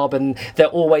on a job and they're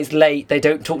always late, they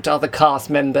don't talk to other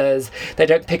cast members, they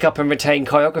don't pick up and retain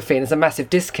choreography, and there's a massive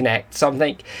disconnect. So I'm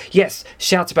thinking, yes,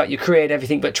 shout about your career and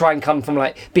everything, but try and come from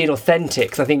like being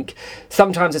authentic. So I think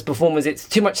sometimes as performers, it's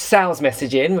too much sales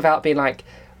messaging without being like,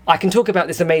 I can talk about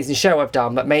this amazing show I've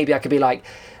done, but maybe I could be like,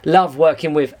 love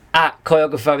working with at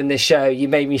choreographer in this show, you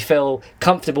made me feel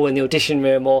comfortable in the audition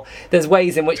room. Or there's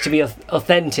ways in which to be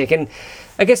authentic. And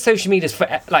I guess social media is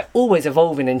like always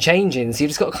evolving and changing, so you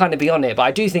just got to kind of be on it. But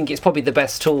I do think it's probably the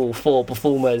best tool for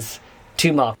performers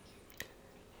to market.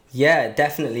 Yeah,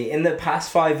 definitely. In the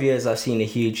past 5 years, I've seen a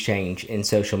huge change in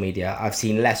social media. I've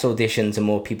seen less auditions and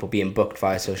more people being booked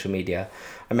via social media.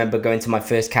 I remember going to my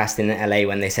first casting in LA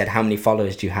when they said, how many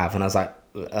followers do you have? And I was like,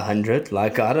 100?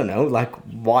 Like, I don't know. Like,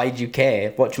 why do you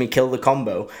care? Watch me kill the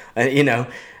combo. You know,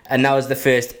 and that was the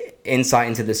first insight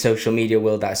into the social media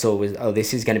world that I saw was, oh,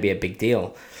 this is going to be a big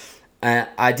deal.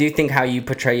 I do think how you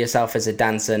portray yourself as a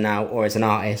dancer now or as an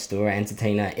artist or an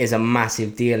entertainer is a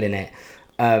massive deal in it.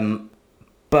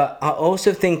 But I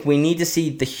also think we need to see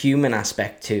the human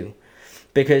aspect too.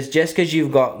 Because just because you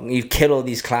kill all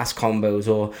these class combos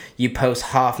or you post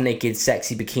half-naked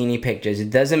sexy bikini pictures, it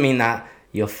doesn't mean that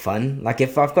you're fun. Like,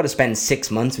 if I've got to spend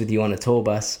 6 months with you on a tour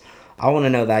bus, I want to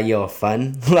know that you're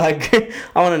fun. Like,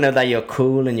 I want to know that you're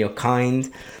cool and you're kind.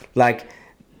 Like,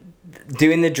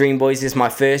 doing the Dream Boys is my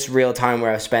first real time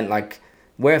where I've spent, like,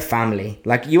 we're a family.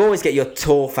 Like, you always get your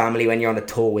tour family when you're on a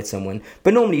tour with someone,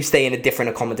 but normally you stay in a different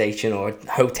accommodation or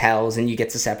hotels and you get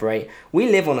to separate.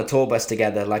 We live on a tour bus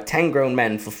together, like 10 grown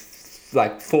men for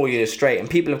like 4 years straight, and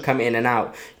people have come in and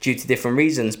out due to different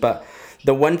reasons. But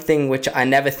the one thing which I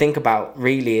never think about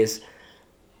really is,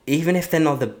 even if they're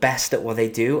not the best at what they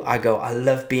do, I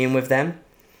love being with them.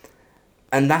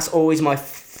 And that's always my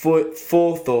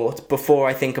forethought before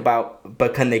I think about,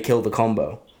 but can they kill the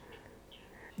combo?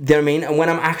 Do you know what I mean? And when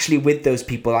I'm actually with those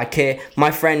people, I care.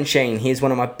 My friend Shane, he's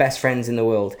one of my best friends in the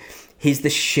world. He's the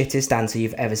shittest dancer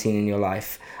you've ever seen in your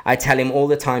life. I tell him all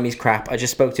the time he's crap. I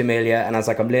just spoke to him earlier and I was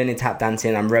like, I'm learning tap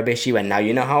dancing, I'm rubbish. He went, now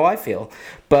you know how I feel.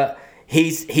 But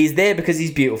he's there because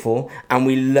he's beautiful and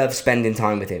we love spending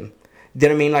time with him. Do you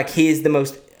know what I mean? Like, he is the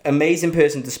most amazing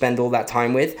person to spend all that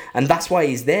time with, and that's why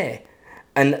he's there.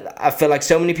 And I feel like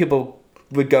so many people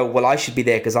would go, well, I should be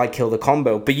there because I kill the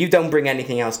combo, but you don't bring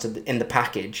anything else in the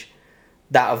package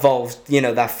that evolves,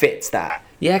 that fits that.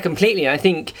 Yeah, completely. I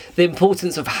think the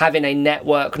importance of having a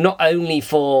network, not only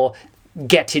for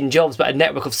getting jobs, but a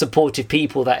network of supportive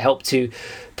people that help to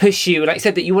push you. And like I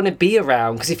said, that you want to be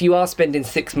around, because if you are spending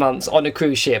 6 months on a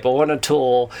cruise ship or on a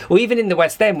tour, or even in the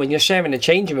West End, when you're sharing a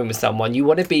changing room with someone, you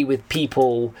want to be with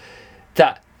people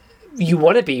that you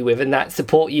want to be with and that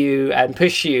support you and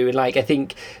push you. And like, I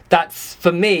think that's,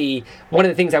 for me, one of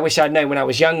the things I wish I'd known when I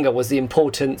was younger was the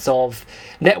importance of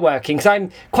networking, because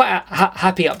I'm quite a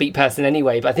happy, upbeat person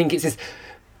anyway, but I think it's this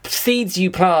seeds you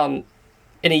plant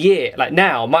in a year, like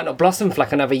now, might not blossom for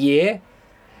like another year.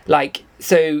 Like,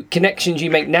 so connections you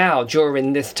make now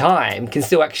during this time can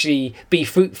still actually be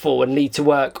fruitful and lead to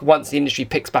work once the industry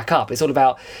picks back up. It's all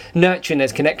about nurturing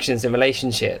those connections and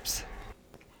relationships.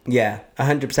 Yeah,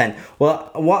 100%. Well,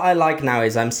 what I like now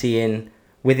is I'm seeing,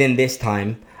 within this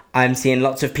time, I'm seeing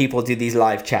lots of people do these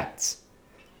live chats.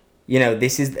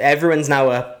 Everyone's now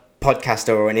a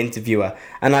podcaster or an interviewer.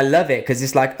 And I love it because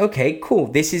it's like, okay, cool.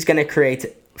 This is going to create,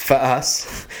 for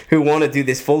us who want to do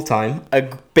this full time, a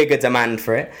bigger demand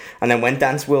for it. And then when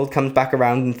Dance World comes back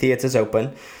around and theatres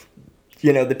open,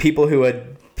 the people who are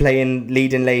playing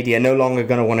lead and lady are no longer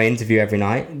going to want to interview every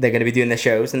night. They're going to be doing their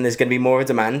shows and there's going to be more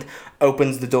demand.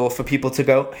 Opens the door for people to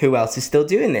go, who else is still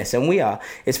doing this? And we are.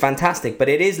 It's fantastic. But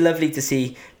it is lovely to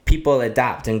see people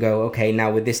adapt and go, okay,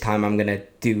 now with this time I'm going to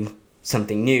do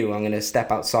something new. I'm going to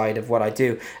step outside of what I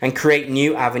do and create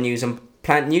new avenues and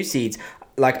plant new seeds.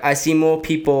 Like, I see more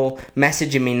people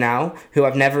messaging me now who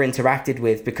I've never interacted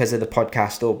with because of the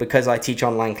podcast or because I teach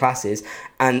online classes,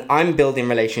 and I'm building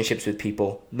relationships with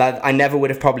people that I never would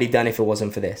have probably done if it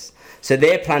wasn't for this. So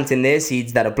they're planting their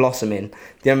seeds that are blossoming. Do you know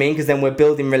what I mean? Because then we're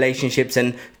building relationships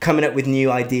and coming up with new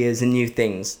ideas and new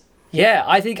things. Yeah,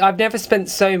 I think I've never spent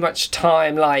so much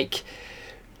time like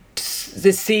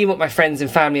just seeing what my friends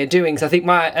and family are doing. So I think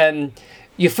my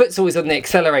your foot's always on the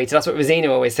accelerator. That's what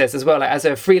Rosina always says as well. Like, as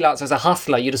a freelancer, as a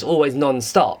hustler, you're just always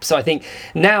non-stop. So I think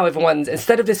now everyone's,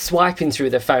 instead of just swiping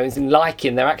through their phones and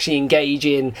liking, they're actually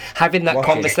engaging, having that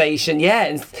conversation,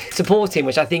 and supporting,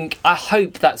 which I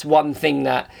hope that's one thing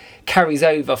that carries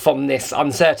over from this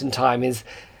uncertain time is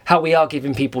how we are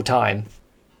giving people time.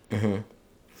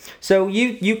 So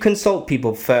you consult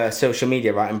people for social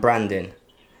media, right, and branding.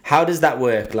 How does that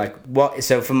work? Like, what?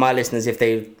 So for my listeners, if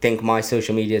they think my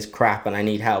social media is crap and I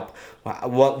need help,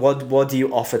 what do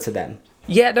you offer to them?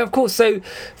 Yeah, no, of course. So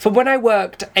from when I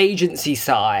worked agency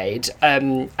side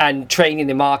and training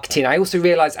in marketing, I also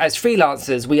realised as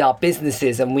freelancers, we are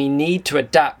businesses and we need to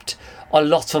adapt a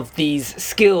lot of these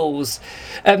skills.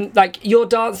 Like your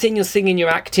dancing, your singing, your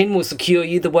acting will secure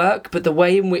you the work, but the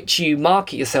way in which you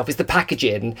market yourself is the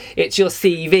packaging. It's your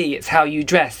CV, it's how you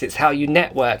dress, it's how you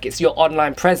network, it's your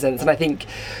online presence. And I think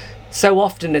so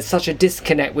often there's such a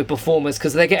disconnect with performers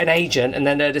because they get an agent and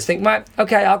then they just think, right,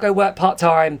 okay, I'll go work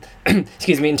part-time,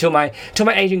 excuse me, until my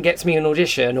agent gets me an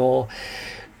audition.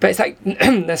 But it's like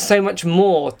there's so much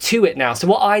more to it now. So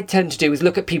what I tend to do is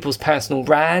look at people's personal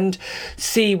brand,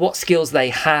 see what skills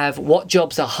they have, what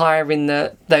jobs are hiring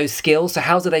those skills. So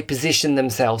how do they position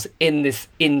themselves in this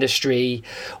industry?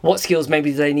 What skills maybe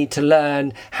do they need to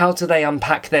learn? How do they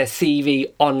unpack their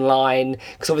CV online?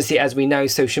 Because obviously, as we know,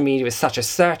 social media is such a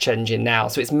search engine now.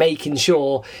 So it's making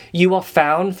sure you are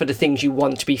found for the things you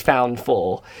want to be found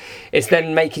for. It's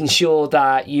then making sure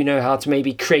that you know how to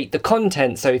maybe create the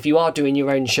content. So if you are doing your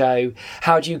own show,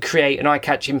 how do you create an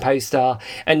eye-catching poster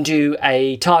and do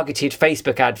a targeted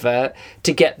Facebook advert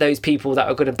to get those people that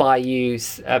are going to buy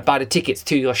the tickets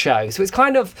to your show? So it's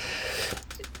kind of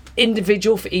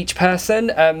individual for each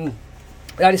person.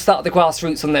 I just start at the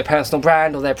grassroots on their personal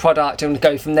brand or their product and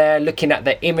go from there, looking at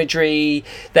their imagery,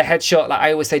 their headshot. Like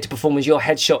I always say to performers, your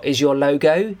headshot is your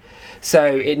logo. So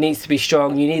it needs to be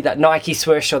strong. You need that Nike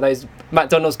swoosh or those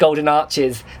McDonald's golden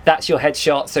arches. That's your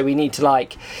headshot. So we need to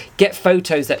get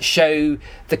photos that show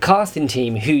the casting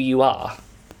team who you are.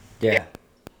 Yeah,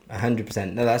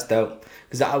 100%. No, that's dope.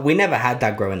 Because we never had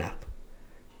that growing up.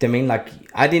 Do you know what I mean?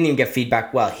 I didn't even get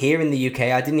feedback. Well, here in the UK,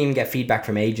 I didn't even get feedback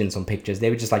from agents on pictures. They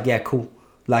were just like, yeah, cool.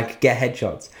 Get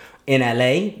headshots. In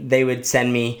LA, they would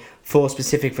send me 4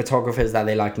 specific photographers that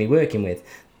they liked me working with.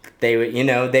 They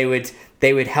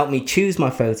would help me choose my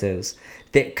photos.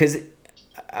 Because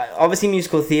obviously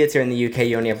musical theatre in the UK,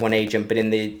 you only have one agent, but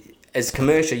as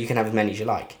commercial, you can have as many as you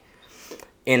like.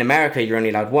 In America, you're only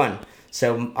allowed one.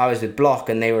 So I was with Block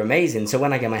and they were amazing. So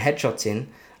when I get my headshots in,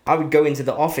 I would go into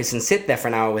the office and sit there for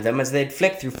an hour with them as they'd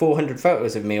flick through 400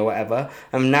 photos of me or whatever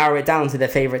and narrow it down to their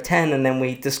favourite 10, and then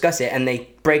we discuss it and they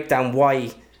break down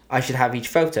why I should have each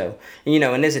photo.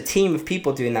 And there's a team of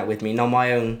people doing that with me, not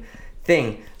my own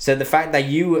thing. So the fact that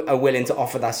you are willing to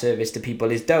offer that service to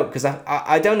people is dope, because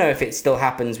I don't know if it still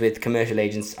happens with commercial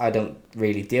agents. I don't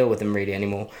really deal with them really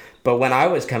anymore. But when I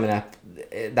was coming up,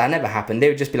 that never happened. They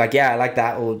would just be like, yeah, I like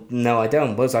that, or no, I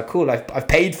don't. I was like, cool, I've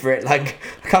paid for it, I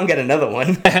can't get another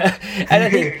one. And I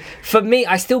think for me,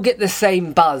 I still get the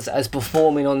same buzz as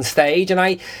performing on stage, and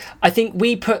I think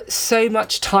we put so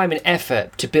much time and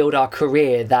effort to build our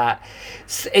career that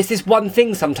it's this one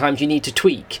thing sometimes you need to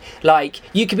tweak.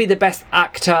 You could be the best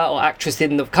actor or actress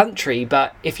in the country,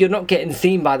 but if you're not getting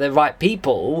seen by the right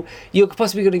people, you're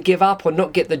possibly going to give up or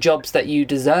not get the jobs that you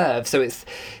deserve. So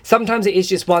sometimes it is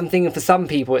just one thing, and for some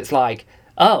people it's like,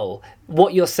 oh,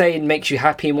 what you're saying makes you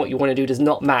happy and what you want to do does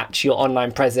not match your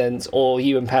online presence or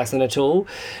you in person at all.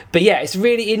 But yeah, it's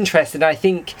really interesting. I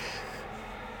think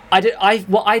I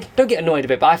don't get annoyed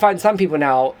of it, but I find some people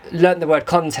now learn the word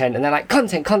content and they're like,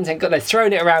 content, they're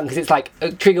throwing it around because it's like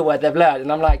a trigger word they've learned,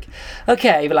 and I'm like,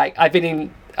 okay, but I've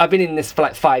been in this for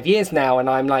 5 years now, and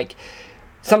I'm like,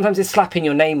 sometimes just slapping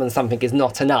your name on something is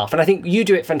not enough. And I think you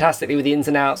do it fantastically with the ins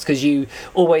and outs, because you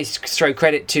always throw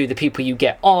credit to the people you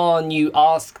get on, you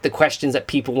ask the questions that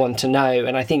people want to know.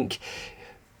 And I think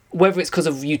whether it's because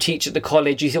of you teach at the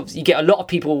college, you get a lot of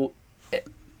people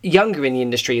younger in the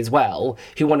industry as well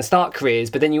who want to start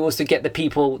careers, but then you also get the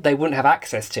people they wouldn't have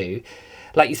access to.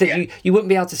 Like you said, you wouldn't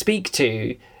be able to speak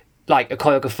to a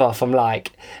choreographer from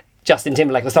Justin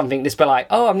Timberlake or something, just be like,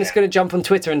 oh, I'm just going to jump on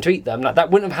Twitter and tweet them.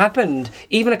 That wouldn't have happened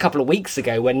even a couple of weeks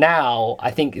ago, where now I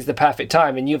think is the perfect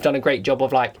time, and you've done a great job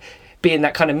of being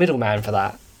that kind of middleman for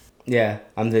that. Yeah,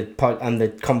 I'm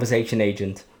the conversation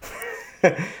agent.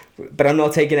 But I'm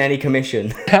not taking any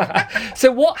commission.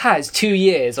 So what has 2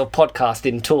 years of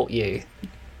podcasting taught you?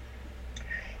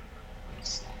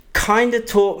 Kind of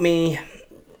taught me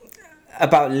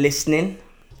about listening.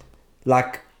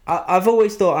 I've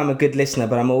always thought I'm a good listener,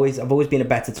 but I've always been a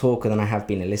better talker than I have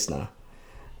been a listener.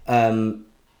 My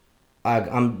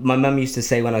mum used to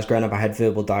say when I was growing up I had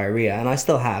verbal diarrhea, and I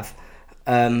still have.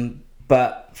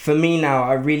 But for me now,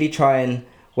 I really try, and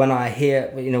when I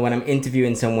hear, when I'm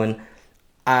interviewing someone,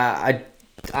 I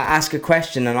ask a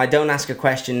question, and I don't ask a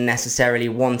question necessarily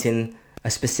wanting a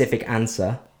specific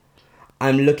answer.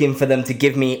 I'm looking for them to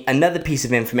give me another piece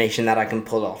of information that I can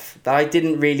pull off that I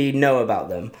didn't really know about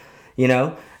them, you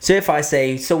know? So if I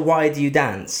say, so why do you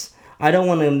dance? I don't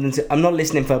want them to, I'm not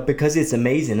listening for because it's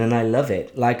amazing and I love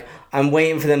it. Like, I'm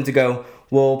waiting for them to go,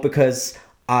 well, because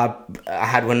I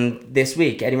had one this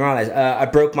week, Eddie Morales. I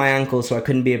broke my ankle, so I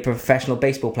couldn't be a professional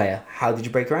baseball player. How did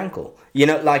you break your ankle? You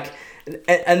know, like,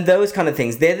 and those kind of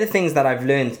things. They're the things that I've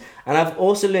learned. And I've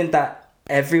also learned that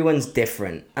everyone's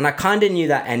different. And I kind of knew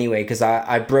that anyway, because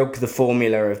I broke the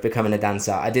formula of becoming a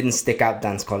dancer. I didn't stick out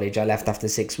dance college. I left after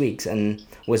 6 weeks and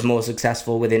was more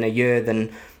successful within a year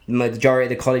than the majority of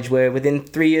the college were within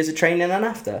 3 years of training and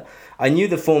after. I knew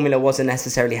the formula wasn't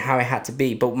necessarily how it had to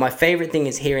be, but my favorite thing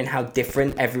is hearing how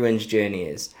different everyone's journey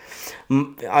is.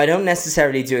 I don't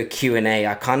necessarily do a Q&A.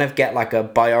 I kind of get like a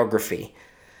biography.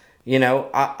 You know,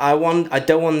 I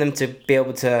don't want them to be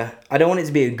able to, I don't want it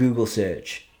to be a Google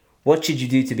search. What should you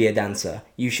do to be a dancer?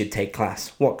 You should take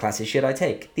class. What classes should I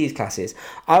take? These classes.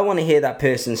 I want to hear that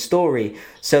person's story.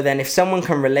 So then if someone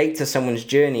can relate to someone's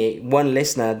journey, one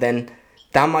listener, then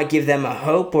that might give them a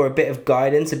hope or a bit of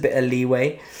guidance, a bit of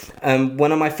leeway.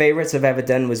 One of my favorites I've ever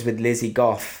done was with Lizzie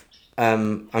Goff.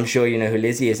 I'm sure you know who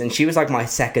Lizzie is. And she was like my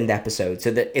second episode. So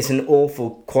that it's an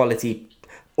awful quality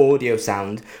audio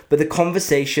sound. But the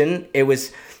conversation, it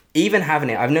was... Even having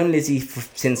it, I've known Lizzie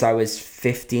since I was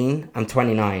 15. I'm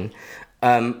 29.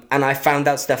 And I found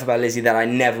out stuff about Lizzie that I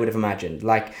never would have imagined.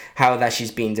 Like how that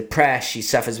she's been depressed, she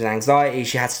suffers with anxiety,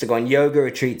 she has to go on yoga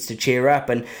retreats to cheer up.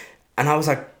 And I was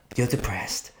like, you're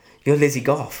depressed. You're Lizzie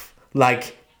Goff.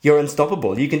 Like, you're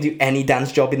unstoppable. You can do any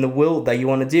dance job in the world that you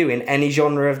want to do in any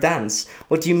genre of dance.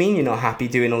 What do you mean you're not happy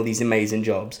doing all these amazing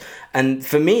jobs? And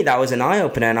for me, that was an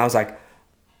eye-opener. And I was like,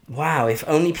 wow, if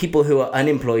only people who are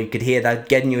unemployed could hear that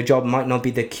getting you a job might not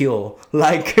be the cure.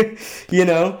 Like, you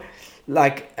know,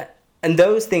 like, and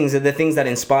those things are the things that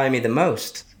inspire me the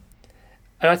most.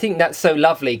 And I think that's so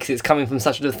lovely because it's coming from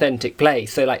such an authentic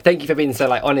place. So, like, thank you for being so,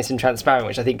 like, honest and transparent,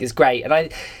 which I think is great. And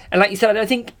like you said, I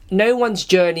think no one's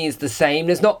journey is the same.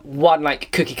 There's not one,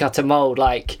 like, cookie cutter mold,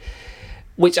 like,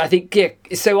 which I think, yeah,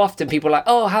 so often people are like,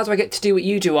 oh, how do I get to do what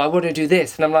you do? I want to do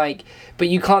this. And I'm like, but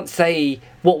you can't say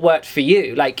what worked for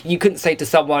you. Like, you couldn't say to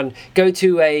someone, go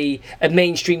to a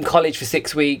mainstream college for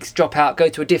 6 weeks, drop out, go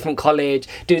to a different college,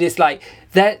 do this. Like,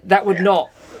 that would not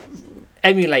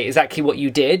emulate exactly what you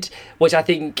did, which I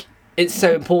think it's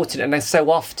so important. And then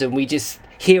so often we just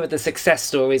hear the success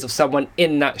stories of someone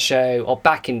in that show or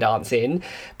back in dancing,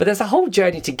 but there's a whole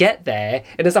journey to get there,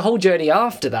 and there's a whole journey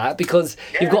after that because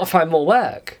you've got to find more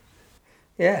work.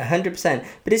 Yeah, 100%.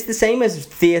 But it's the same as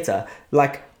theatre.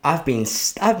 Like, I've been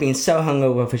so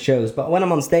hungover for shows, but when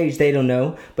I'm on stage, they don't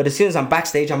know. But as soon as I'm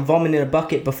backstage, I'm vomiting in a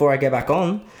bucket before I get back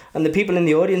on, and the people in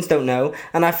the audience don't know.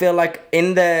 And I feel like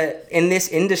in this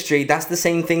industry, that's the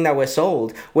same thing that we're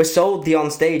sold. We're sold the on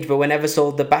stage, but we're never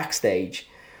sold the backstage.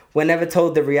 We're never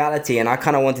told the reality, and I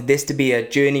kind of wanted this to be a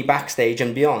journey backstage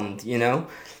and beyond, you know?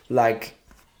 Like,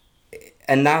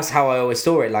 and that's how I always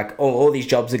saw it. Like, oh, all these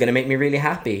jobs are going to make me really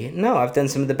happy. No, I've done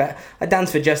some of the best. I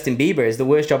danced for Justin Bieber. It's the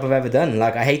worst job I've ever done.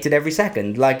 Like, I hated every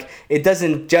second. Like, it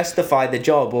doesn't justify the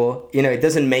job, or, you know, it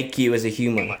doesn't make you as a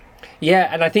human. Yeah,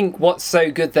 and I think what's so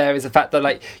good there is the fact that,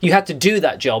 like, you had to do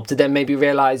that job to then maybe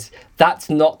realise that's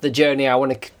not the journey I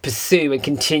want to pursue and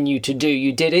continue to do.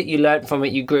 You did it, you learned from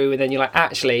it, you grew, and then you're like,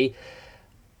 actually,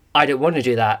 I don't want to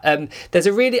do that. There's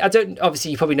a really,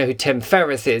 obviously you probably know who Tim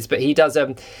Ferriss is, but he has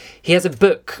a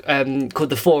book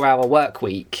called The 4 Hour Work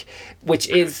Week, which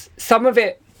is, some of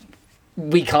it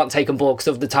we can't take on board because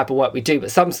of the type of work we do, but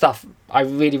some stuff I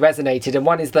really resonated. And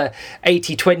one is the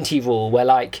 80-20 rule, where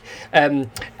like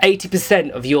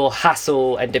 80% of your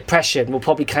hassle and depression will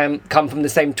probably come from the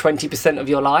same 20% of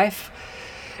your life,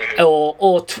 or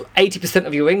 80%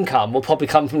 of your income will probably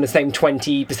come from the same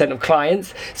 20% of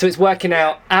clients. So it's working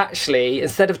out, actually,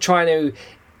 instead of trying to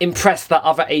impress that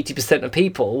other 80% of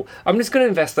people, I'm just going to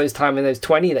invest those time in those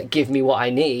 20 that give me what I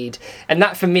need. And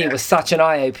that for me was such an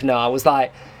eye-opener. I was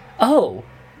like, oh,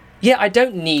 yeah, I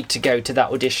don't need to go to that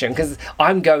audition because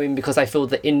I'm going because I feel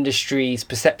the industry's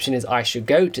perception is I should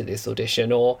go to this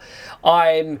audition, or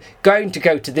I'm going to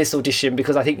go to this audition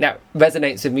because I think that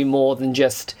resonates with me more than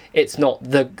just it's not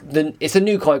it's a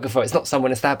new choreographer, it's not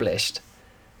someone established.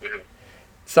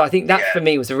 So I think that for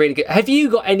me was a really good. Have you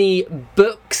got any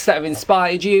books that have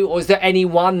inspired you, or is there any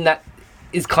one that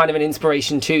is kind of an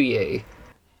inspiration to you?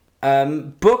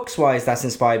 Books wise, that's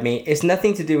inspired me. It's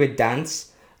nothing to do with dance,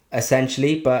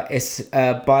 essentially, but it's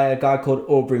by a guy called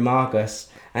Aubrey Marcus,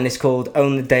 and it's called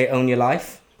Own the Day, Own Your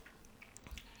Life.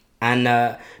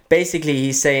 And basically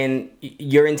he's saying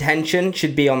your intention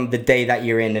should be on the day that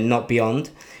you're in and not beyond.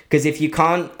 Because if you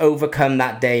can't overcome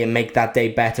that day and make that day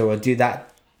better or do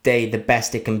that day the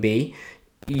best it can be,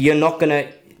 you're not going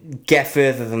to get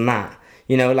further than that.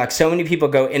 You know, like so many people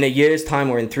go, in a year's time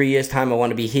or in 3 years' time, I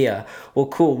want to be here. Well,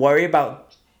 cool. Worry about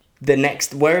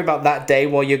that day,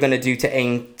 what you're going to do to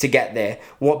aim to get there.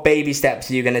 What baby steps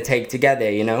are you going to take to get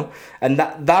there, you know? And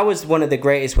that was one of the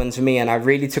greatest ones for me. And I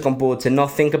really took on board to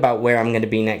not think about where I'm going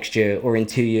to be next year or in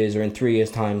 2 years or in 3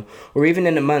 years' time or even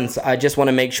in a month. I just want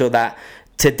to make sure that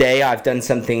today I've done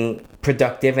something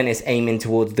productive and it's aiming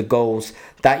towards the goals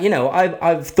that, you know,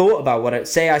 I've thought about.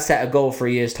 Say I set a goal for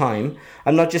a year's time.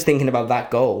 I'm not just thinking about that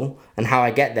goal and how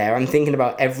I get there. I'm thinking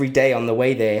about every day on the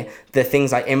way there, the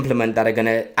things I implement that are going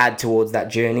to add towards that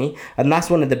journey. And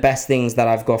that's one of the best things that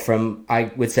I've got from,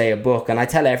 I would say, a book. And I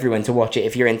tell everyone to watch it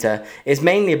if you're into, it's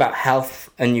mainly about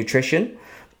health and nutrition,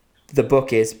 the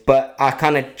book is, but I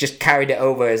kind of just carried it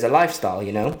over as a lifestyle,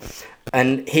 you know.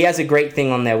 And he has a great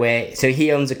thing on there where, so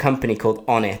he owns a company called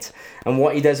Onnit, and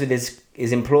what he does with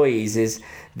his employees is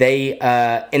they,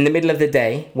 in the middle of the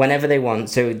day, whenever they want,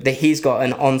 he's got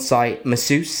an on-site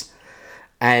masseuse,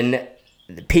 and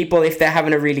people, if they're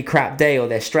having a really crap day or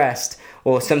they're stressed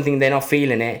or something, they're not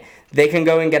feeling it, they can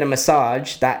go and get a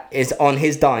massage that is on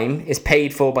his dime, is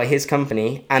paid for by his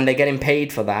company, and they're getting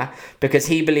paid for that because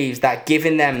he believes that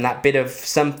giving them that bit of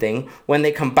something, when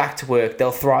they come back to work,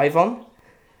 they'll thrive on.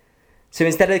 So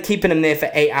instead of keeping them there for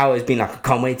 8 hours, being like, I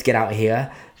can't wait to get out of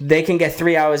here, they can get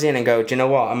 3 hours in and go, do you know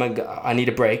what? I need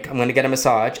a break. I'm going to get a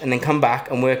massage and then come back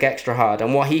and work extra hard.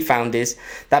 And what he found is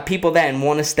that people then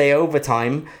want to stay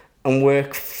overtime and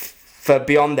work for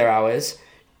beyond their hours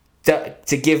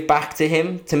to give back to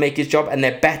him, to make his job, and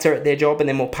they're better at their job and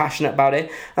they're more passionate about it.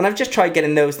 And I've just tried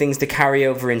getting those things to carry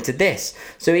over into this.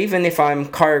 So even if I'm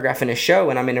choreographing a show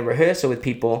and I'm in a rehearsal with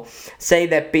people, say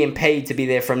they're being paid to be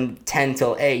there from 10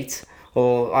 till 8,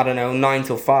 or I don't know, 9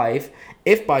 till 5,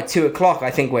 if by 2 o'clock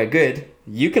I think we're good,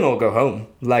 you can all go home.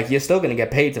 Like, you're still going to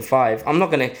get paid to 5. I'm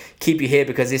not going to keep you here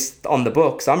because it's on the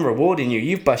books. I'm rewarding you.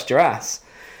 You've bust your ass.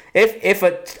 If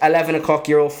at 11 o'clock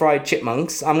you're all fried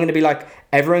chipmunks, I'm going to be like,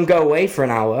 everyone go away for an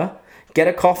hour, get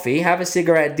a coffee, have a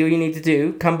cigarette, do what you need to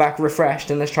do, come back refreshed,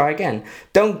 and let's try again.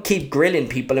 Don't keep grilling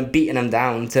people and beating them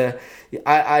down to...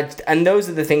 and those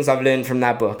are the things I've learned from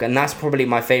that book, and that's probably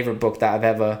my favorite book that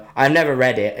I've never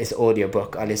read it. It's an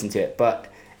audiobook, I listen to it,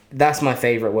 but that's my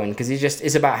favorite one because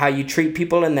it's about how you treat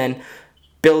people and then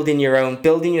building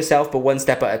yourself, but one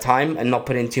step at a time, and not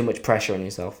putting too much pressure on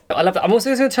yourself. I love that. I'm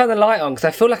also going to turn the light on because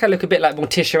I feel like I look a bit like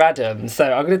Morticia Adams,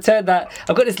 so I'm going to turn that.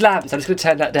 I've got this lamp, so I'm just going to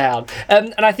turn that down.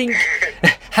 And I think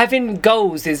having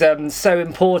goals is so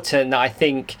important that I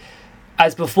think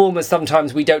as performers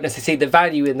sometimes we don't necessarily see the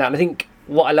value in that. And I think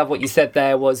I love what you said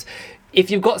there was, if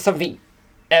you've got something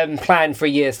planned for a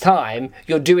year's time,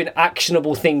 you're doing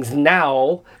actionable things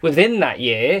now within that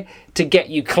year to get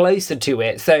you closer to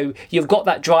it. So you've got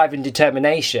that drive and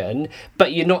determination,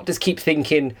 but you're not just keep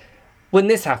thinking when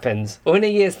this happens or in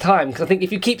a year's time, because I think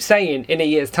if you keep saying in a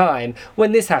year's time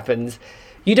when this happens,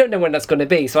 you don't know when that's going to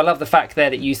be. So I love the fact there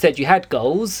that you said you had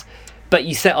goals, but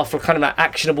you set off for kind of like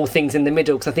actionable things in the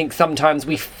middle, because I think sometimes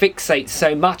we fixate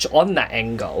so much on that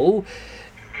end goal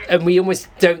and we almost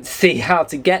don't see how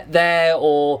to get there,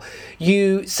 or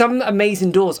some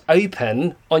amazing doors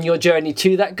open on your journey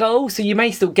to that goal, so you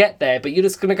may still get there, but you're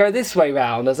just going to go this way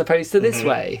round as opposed to this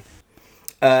way.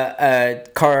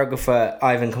 Choreographer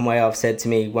Ivan Kamwayov said to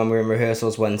me when we were in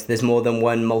rehearsals once, there's more than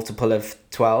one multiple of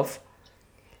 12.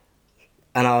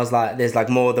 And I was like, there's like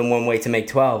more than one way to make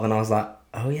 12. And I was like,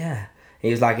 oh yeah. He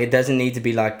was like, it doesn't need to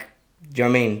be like, do you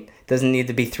know what I mean? It doesn't need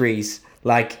to be 3s.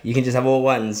 Like, you can just have all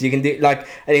 1s. You can do, like,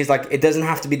 and he's like, it doesn't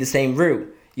have to be the same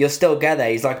route. You'll still get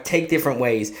there. He's like, take different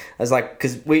ways. I was like,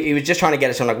 because he was just trying to get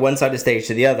us from like one side of the stage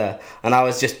to the other. And I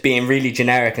was just being really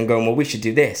generic and going, well, we should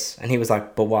do this. And he was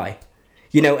like, but why?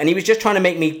 You know, and he was just trying to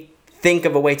make me think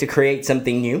of a way to create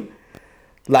something new.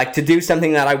 Like, to do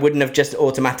something that I wouldn't have just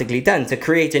automatically done. To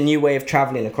create a new way of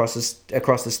traveling across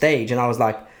the stage. And I was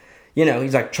like, you know,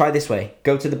 he's like, try this way.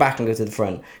 Go to the back and go to the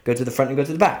front. Go to the front and go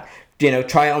to the back. You know,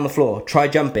 try it on the floor. Try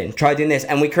jumping. Try doing this.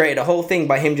 And we created a whole thing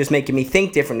by him just making me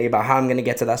think differently about how I'm going to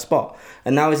get to that spot.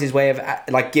 And that was his way of,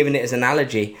 like, giving it as an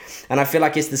analogy. And I feel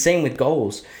like it's the same with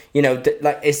goals. You know,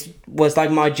 was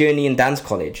like my journey in dance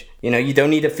college. You know, you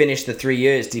don't need to finish the 3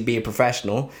 years to be a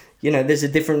professional. You know, there's a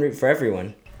different route for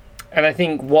everyone. And I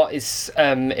think what is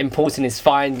important is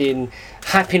finding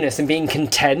happiness and being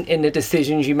content in the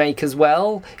decisions you make as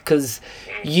well. Because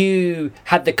you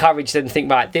had the courage then to think,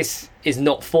 right, this is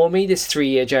not for me, this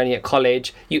 3-year journey at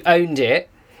college. You owned it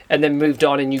and then moved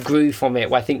on and you grew from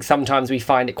it, where I think sometimes we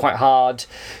find it quite hard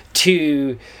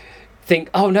to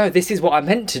think, oh no, this is what I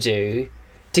meant to do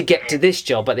to get to this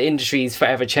job, but the industry is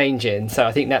forever changing. So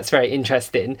I think that's very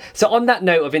interesting. So on that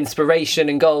note of inspiration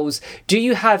and goals, do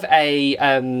you have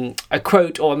a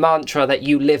quote or a mantra that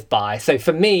you live by? So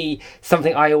for me,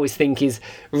 something I always think is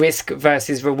risk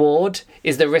versus reward.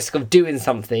 Is the risk of doing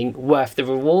something worth the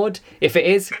reward? If it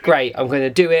is, great, I'm going to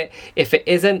do it. If it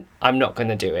isn't, I'm not going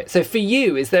to do it. So for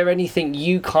you, is there anything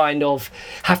you kind of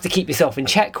have to keep yourself in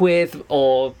check with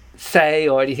or say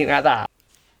or anything like that?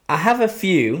 I have a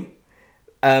few.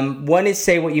 One is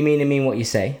say what you mean and mean what you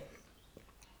say.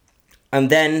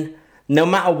 And then no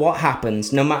matter what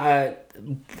happens, no matter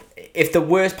if the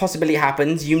worst possibility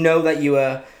happens, you know that you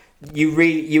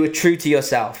were true to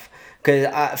yourself.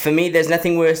 Because for me, there's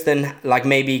nothing worse than like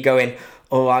maybe going,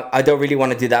 oh, I don't really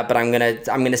want to do that, but I'm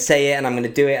gonna say it and I'm gonna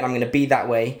do it and I'm gonna be that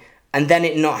way, and then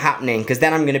it not happening. Because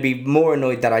then I'm gonna be more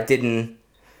annoyed that I didn't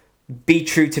be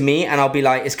true to me, and I'll be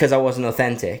like, it's because I wasn't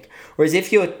authentic. Whereas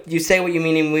if you say what you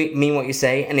mean and mean what you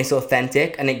say, and it's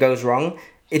authentic and it goes wrong,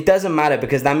 it doesn't matter,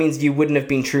 because that means you wouldn't have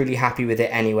been truly happy with it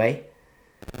anyway.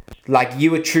 Like,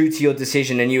 you were true to your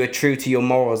decision and you were true to your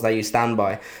morals that you stand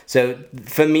by. So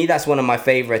for me, that's one of my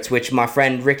favorites, which my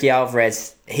friend Ricky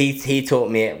Alvarez, he taught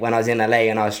me it when I was in LA,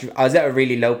 and I was at a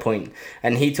really low point,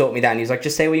 and he taught me that, and he was like,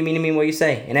 just say what you mean and mean what you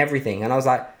say in everything. And I was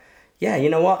like, yeah,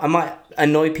 you know what? I might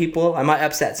annoy people, I might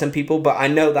upset some people, but I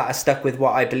know that I stuck with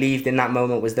what I believed in that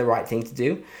moment was the right thing to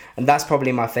do. And that's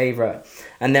probably my favorite.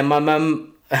 And then my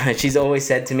mum, she's always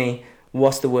said to me,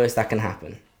 what's the worst that can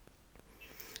happen?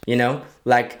 You know,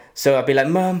 like, so I'd be like,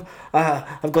 Mum,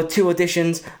 I've got 2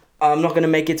 auditions. I'm not going to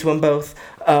make it to them both.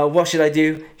 What should I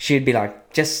do? She'd be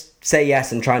like, just say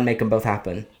yes and try and make them both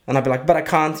happen. And I'd be like, but I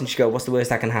can't. And she'd go, what's the worst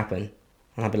that can happen?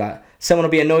 And I'd be like, someone will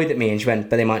be annoyed at me. And she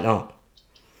went, but they might not.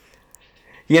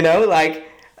 You know, like,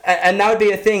 and that would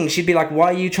be a thing. She'd be like, why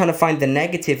are you trying to find the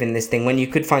negative in this thing when you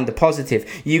could find the positive?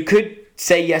 You could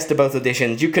say yes to both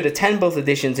auditions. You could attend both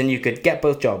auditions and you could get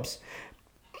both jobs.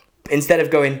 Instead of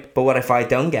going, but what if I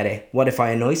don't get it? What if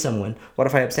I annoy someone? What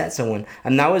if I upset someone?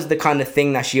 And that was the kind of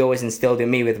thing that she always instilled in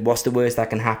me with, what's the worst that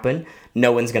can happen?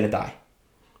 No one's going to die.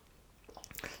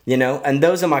 You know, and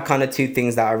those are my kind of 2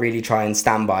 things that I really try and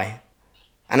stand by.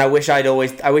 And I wish I'd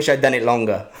done it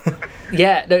longer.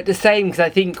 Yeah, no, the same, because I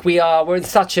think we're in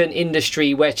such an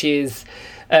industry which is,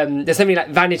 there's something like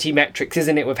vanity metrics,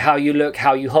 isn't it, with how you look,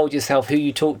 how you hold yourself, who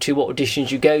you talk to, what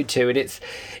auditions you go to, and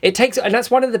and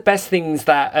that's one of the best things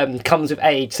that comes with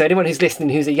age. So anyone who's listening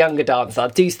who's a younger dancer,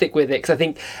 do stick with it, because I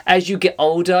think as you get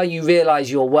older, you realise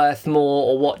you're worth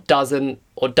more, or what doesn't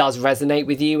or does resonate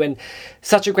with you, and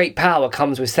such a great power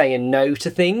comes with saying no to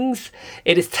things.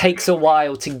 It just takes a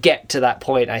while to get to that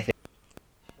point, I think.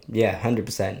 Yeah,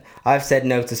 100%. I've said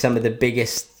no to some of the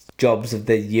biggest jobs of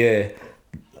the year,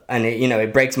 and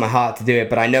it breaks my heart to do it,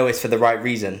 but I know it's for the right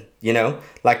reason, you know?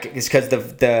 Like, it's because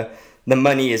the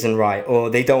money isn't right,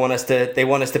 or they want us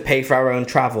to pay for our own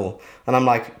travel. And I'm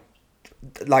like,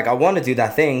 I want to do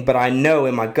that thing, but I know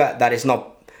in my gut that it's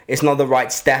not the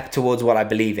right step towards what I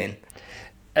believe in.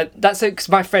 That's because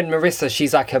my friend Marissa,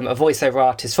 she's like a voiceover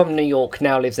artist from New York,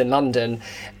 now lives in London,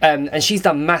 and she's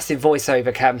done massive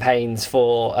voiceover campaigns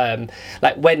for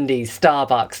like Wendy's,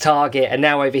 Starbucks, Target, and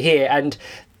now over here. And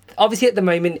obviously at the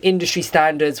moment, industry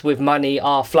standards with money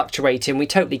are fluctuating. We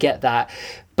totally get that.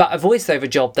 But a voiceover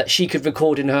job that she could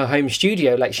record in her home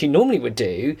studio like she normally would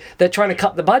do, they're trying to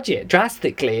cut the budget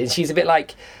drastically. And she's a bit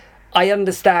like, I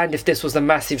understand if this was a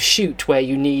massive shoot where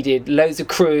you needed loads of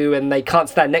crew and they can't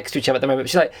stand next to each other at the moment. But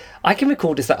she's like, I can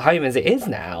record this at home as it is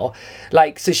now.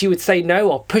 Like, so she would say no,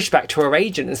 or push back to her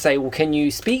agent and say, well, can you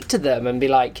speak to them and be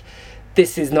like,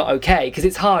 this is not okay? Because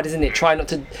it's hard, isn't it?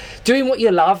 Doing what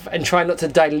you love and trying not to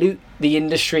dilute the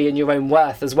industry and your own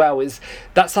worth as well,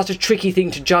 that's such a tricky thing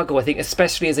to juggle, I think,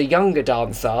 especially as a younger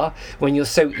dancer when you're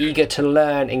so eager to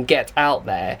learn and get out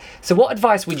there. So what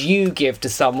advice would you give to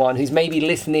someone who's maybe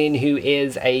listening, who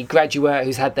is a graduate,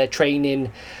 who's had their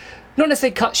training not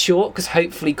necessarily cut short, because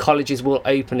hopefully colleges will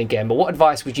open again, but what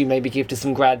advice would you maybe give to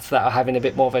some grads that are having a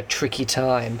bit more of a tricky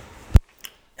time?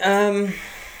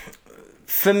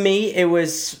 For me, it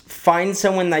was find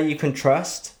someone that you can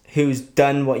trust who's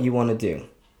done what you want to do.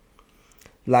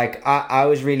 Like, I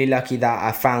was really lucky that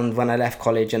I found, when I left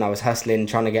college and I was hustling,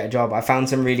 trying to get a job, I found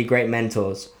some really great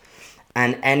mentors.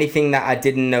 And anything that I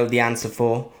didn't know the answer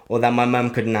for, or that my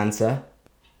mum couldn't answer,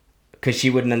 because she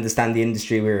wouldn't understand the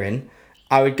industry we were in,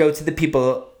 I would go to the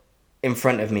people in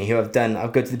front of me I'd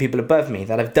go to the people above me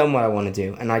that have done what I want to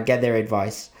do, and I'd get their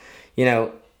advice. You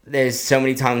know, there's so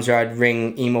many times where I'd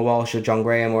ring Emma Walsh or John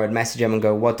Graham, or I'd message them and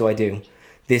go, what do I do?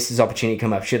 This is opportunity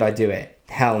come up. Should I do it?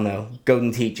 hell no, go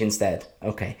and teach instead.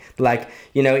 Okay. Like,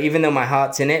 you know, even though my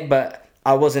heart's in it, but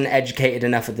I wasn't educated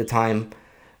enough at the time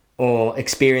or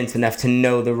experienced enough to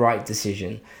know the right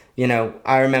decision. You know,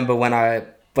 I remember when I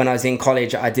was in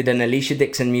college, I did an Alicia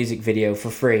Dixon music video for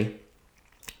free.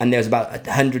 And there was about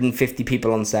 150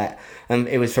 people on set.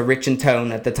 It was for Rich and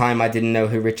Tone. At the time, I didn't know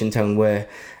who Rich and Tone were.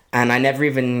 And I never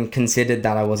even considered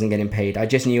that I wasn't getting paid. I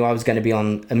just knew I was going to be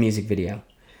on a music video.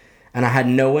 And I had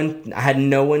no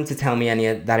one to tell me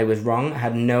that it was wrong. I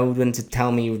had no one to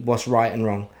tell me what's right and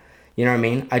wrong. You know what I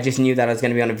mean? I just knew that I was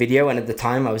going to be on a video. And at the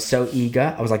time, I was so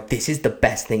eager. I was like, this is the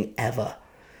best thing ever.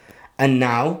 And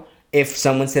now, if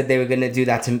someone said they were going to do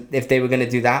that,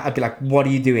 I'd be like, what are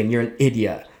you doing? You're an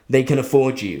idiot. They can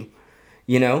afford you,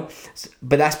 you know?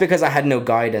 But that's because I had no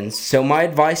guidance. So my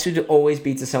advice would always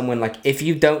be to someone, like, if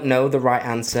you don't know the right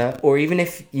answer, or even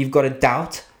if you've got a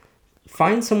doubt,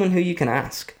 find someone who you can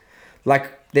ask.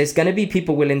 Like, there's going to be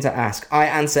people willing to ask. I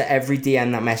answer every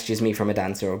DM that messages me from a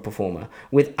dancer or performer.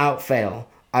 Without fail,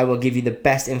 I will give you the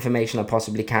best information I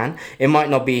possibly can. It might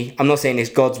not be, I'm not saying it's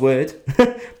God's word,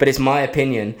 but it's my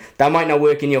opinion. That might not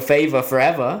work in your favor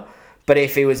forever, but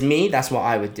if it was me, that's what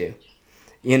I would do.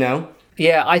 You know?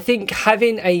 Yeah, I think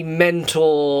having a mentor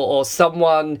or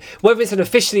someone, whether it's an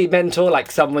officially mentor,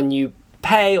 like someone you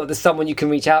pay or there's someone you can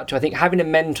reach out to, I think having a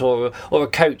mentor or a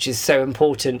coach is so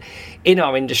important in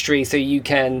our industry, so you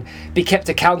can be kept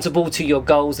accountable to your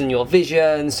goals and your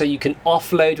vision, so you can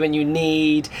offload when you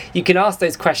need. You can ask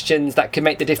those questions that can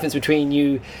make the difference between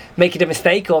you making a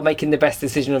mistake or making the best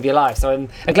decision of your life. So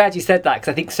I'm glad you said that,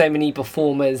 because I think so many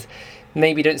performers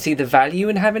maybe don't see the value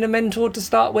in having a mentor to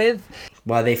start with.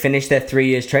 Well, they finished their 3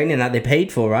 years training that they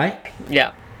paid for, right?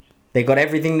 Yeah. They got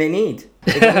everything they need.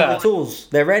 They got all the tools.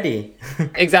 They're ready.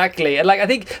 Exactly. And like, I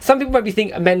think some people maybe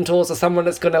think mentors are someone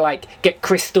that's going to like get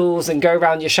crystals and go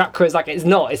around your chakras. Like, it's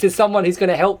not. It's just someone who's going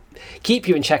to help keep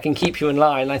you in check and keep you in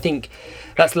line. And I think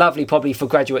that's lovely probably for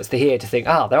graduates to hear, to think,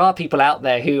 there are people out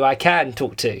there who I can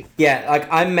talk to. Yeah,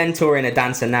 like I'm mentoring a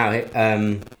dancer now.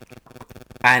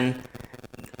 And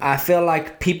I feel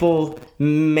like people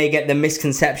may get the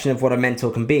misconception of what a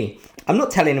mentor can be. I'm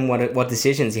not telling him what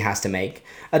decisions he has to make.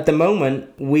 At the moment,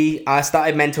 I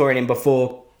started mentoring him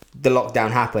before the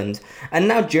lockdown happened. And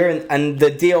now and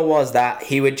the deal was that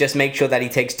he would just make sure that he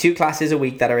takes 2 classes a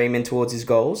week that are aiming towards his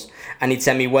goals. And he'd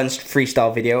send me 1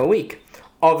 freestyle video a week.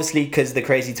 Obviously, because the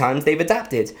crazy times, they've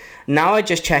adapted. Now I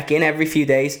just check in every few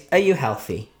days. Are you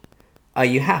healthy? Are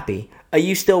you happy? Are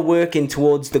you still working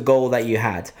towards the goal that you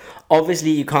had?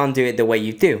 Obviously, you can't do it the way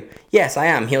you do. Yes, I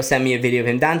am. He'll send me a video of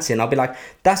him dancing. I'll be like,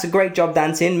 that's a great job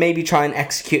dancing. Maybe try and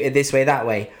execute it this way, that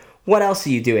way. What else are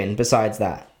you doing besides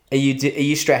that? Are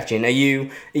you stretching? Are you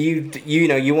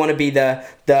want to be the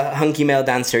hunky male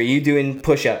dancer? Are you doing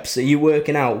push-ups? Are you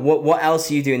working out? What else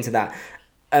are you doing to that?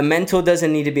 A mentor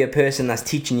doesn't need to be a person that's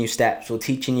teaching you steps or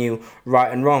teaching you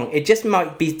right and wrong. It just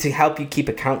might be to help you keep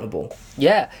accountable.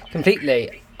 Yeah,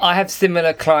 completely. I have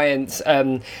similar clients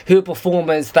who are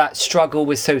performers that struggle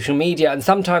with social media, and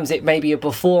sometimes it may be a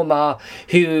performer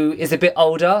who is a bit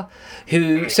older,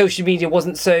 who social media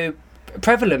wasn't so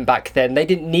prevalent back then. They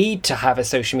didn't need to have a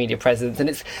social media presence, and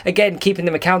it's again keeping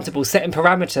them accountable, setting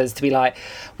parameters to be like,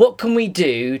 what can we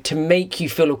do to make you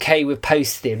feel okay with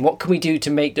posting? What can we do to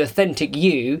make the authentic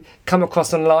you come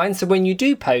across online, so when you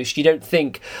do post you don't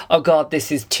think, oh god,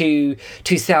 this is too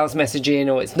sales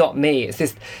messaging, or it's not me, it's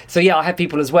this. So yeah, I have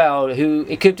people as well who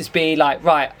it could just be like,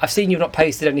 right, I've seen you've not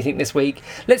posted anything this week,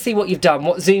 let's see what you've done,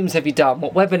 what Zooms have you done,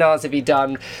 what webinars have you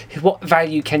done, what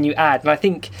value can you add? And I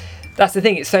think that's the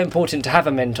thing, it's so important to have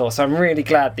a mentor. So I'm really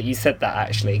glad that you said that,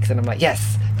 actually, because then I'm like,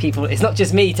 yes, people, it's not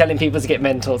just me telling people to get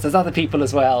mentors, there's other people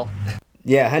as well.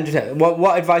 Yeah, 100%.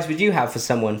 What advice would you have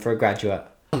for a graduate?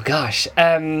 Oh gosh,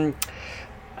 I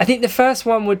think the first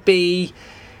one would be,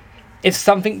 if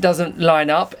something doesn't line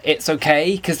up, it's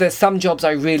okay, because there's some jobs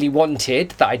I really wanted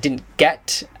that I didn't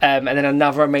get, and then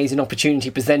another amazing opportunity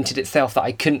presented itself that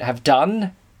I couldn't have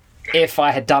done if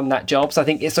I had done that job. So I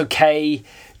think it's okay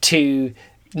to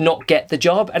not get the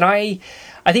job, and I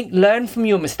think learn from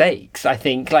your mistakes. I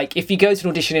think, like, if you go to an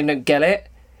audition and don't get it,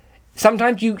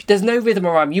 sometimes there's no rhythm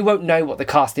or rhyme. You won't know what the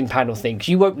casting panel thinks.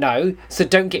 You won't know, so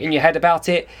don't get in your head about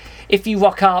it. If you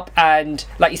rock up and,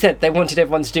 like you said, they wanted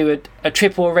everyone to do a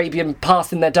triple Arabian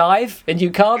pass in their dive and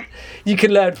you can't, you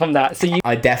can learn from that. So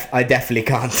I definitely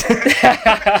can't.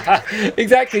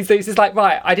 Exactly. So it's just like,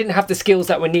 right, I didn't have the skills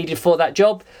that were needed for that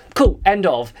job. cool, end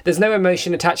of. There's no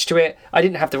emotion attached to it. I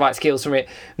didn't have the right skills for it.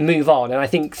 Move on. And I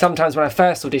think sometimes when I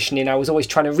first auditioning, I was always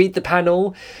trying to read the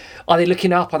panel. Are they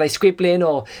looking up? Are they scribbling?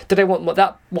 Or do they want what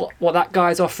that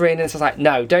guy's offering? And it's just like,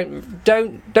 no, don't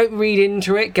read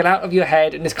into it. Get out of your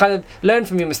head and just kind of learn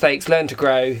from your mistakes, learn to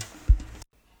grow.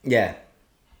 Yeah.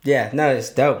 No, it's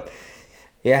dope.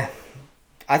 Yeah.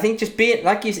 I think just being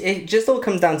like it just all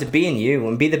comes down to being you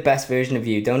and be the best version of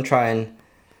you. Don't try and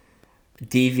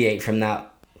deviate from that.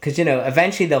 Because,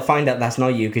 eventually they'll find out that's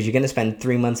not you because you're going to spend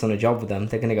 3 months on a job with them.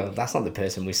 They're going to go, that's not the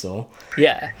person we saw.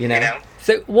 Yeah.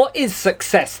 So what is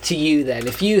success to you then?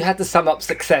 If you had to sum up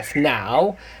success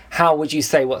now, how would you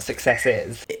say what success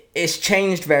is? It's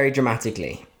changed very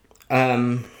dramatically.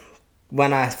 When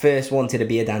I first wanted to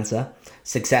be a dancer,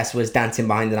 success was dancing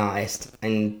behind an artist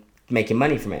and making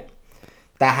money from it.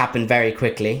 That happened very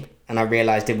quickly and I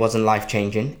realised it wasn't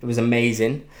life-changing. It was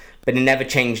amazing, but it never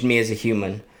changed me as a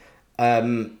human.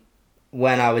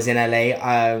 When I was in LA,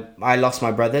 I lost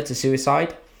my brother to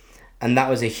suicide, and that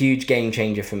was a huge game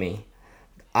changer for me.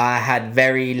 I had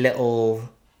very little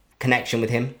connection with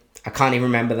him. I can't even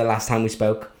remember the last time we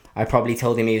spoke. I probably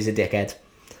told him he was a dickhead.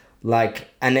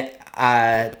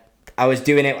 I was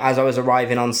doing it as I was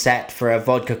arriving on set for a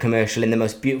vodka commercial in the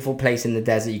most beautiful place in the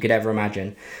desert you could ever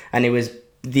imagine. And it was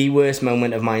the worst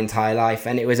moment of my entire life.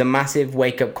 And it was a massive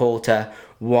wake-up call to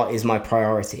what is my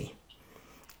priority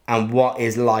and what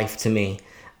is life to me.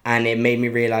 And it made me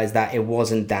realize that it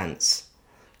wasn't dance.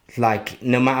 Like,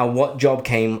 no matter what job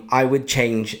came, I would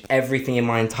change everything in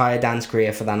my entire dance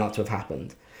career for that not to have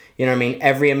happened. You know what I mean?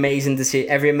 Every amazing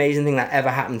thing that ever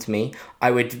happened to me,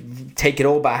 I would take it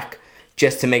all back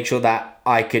just to make sure that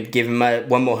I could give him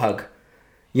one more hug,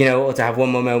 or to have one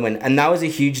more moment. And that was a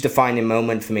huge defining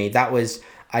moment for me. That was,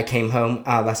 I came home,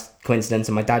 that's coincidence,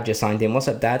 and my dad just signed in. What's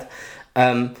up, Dad?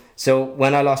 So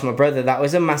when I lost my brother, that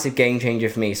was a massive game changer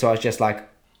for me. So I was just like,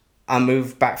 I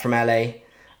moved back from LA,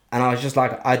 and I was just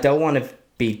like, I don't want to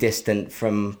be distant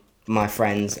from my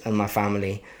friends and my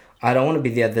family. I don't want to be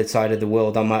the other side of the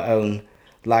world on my own.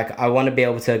 Like, I want to be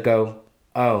able to go,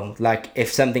 oh, like,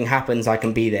 if something happens, I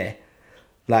can be there.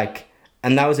 Like,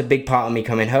 and that was a big part of me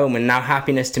coming home. And now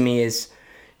happiness to me is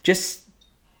just,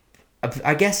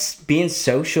 I guess, being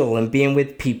social and being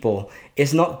with people.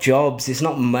 It's not jobs, it's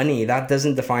not money. That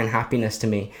doesn't define happiness to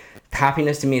me.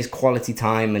 Happiness to me is quality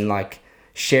time and, like,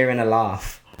 sharing a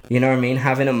laugh. You know what I mean?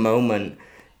 Having a moment.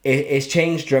 It's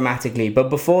changed dramatically. But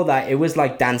before that, it was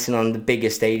like dancing on the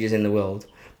biggest stages in the world.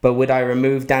 But would I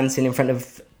remove dancing in front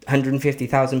of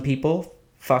 150,000 people?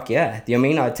 Fuck yeah. Do you know what I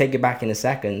mean? I'd take it back in a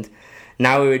second.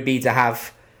 Now it would be to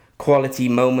have quality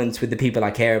moments with the people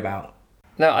I care about.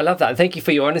 No, I love that. And thank you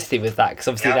for your honesty with that, because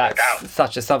obviously that's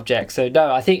such a subject. So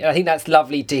no, I think that's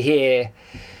lovely to hear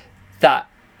that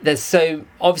there's so,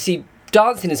 obviously,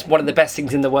 dancing is one of the best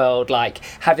things in the world. Like,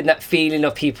 having that feeling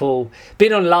of people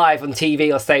being on live on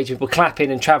TV or stage, people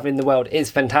clapping and traveling the world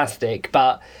is fantastic.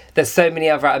 But there's so many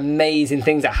other amazing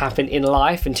things that happen in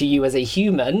life and to you as a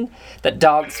human that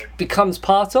dance becomes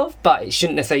part of, but it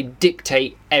shouldn't necessarily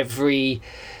dictate every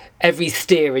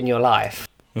steer in your life.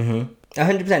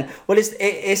 100%. Well,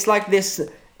 it's like this,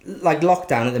 like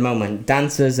lockdown at the moment.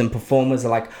 Dancers and performers are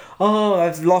like, oh,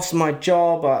 I've lost my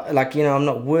job. I'm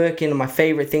not working and my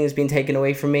favorite thing has been taken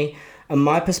away from me. And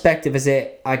my perspective is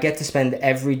I get to spend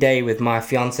every day with my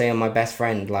fiance and my best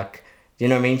friend. Like, you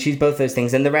know what I mean? She's both those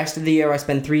things. And the rest of the year I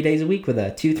spend 3 days a week with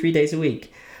her, 2-3 days a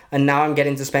week. And now I'm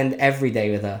getting to spend every day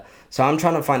with her. So I'm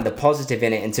trying to find the positive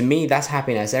in it. And to me, that's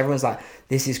happiness. Everyone's like,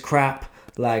 this is crap.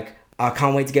 Like, I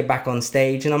can't wait to get back on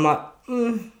stage. And I'm like,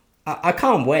 I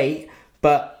can't wait.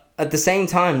 But at the same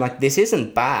time, like, this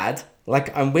isn't bad.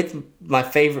 Like, I'm with my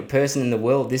favorite person in the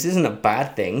world. This isn't a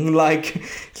bad thing. Like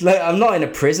I'm not in a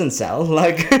prison cell.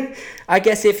 Like, I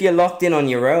guess if you're locked in on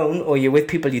your own or you're with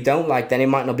people you don't like, then it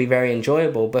might not be very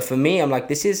enjoyable. But for me, I'm like,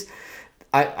 this is,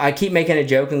 I keep making a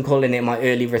joke and calling it my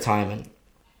early retirement.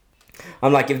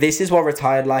 I'm like, if this is what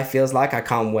retired life feels like, I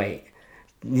can't wait.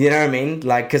 You know what I mean?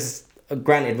 Like, because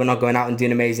granted, we're not going out and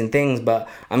doing amazing things, but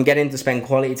I'm getting to spend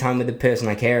quality time with the person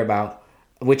I care about,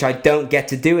 which I don't get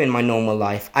to do in my normal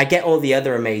life. I get all the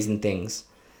other amazing things.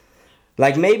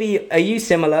 Like, maybe, are you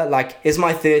similar? Like, it's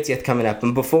my 30th coming up,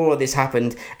 and before all this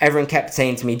happened, everyone kept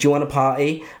saying to me, do you want a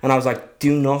party? And I was like,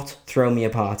 do not throw me a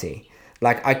party.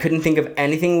 Like, I couldn't think of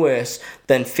anything worse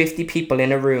than 50 people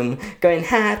in a room going,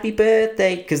 happy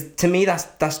birthday, because to me,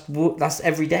 that's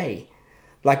every day.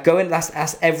 Like,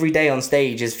 that's every day on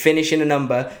stage, is finishing a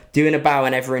number, doing a bow,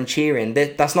 and everyone cheering.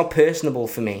 That's not personable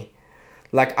for me.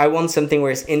 Like, I want something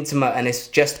where it's intimate and it's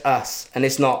just us, and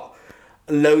it's not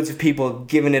loads of people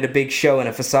giving it a big show and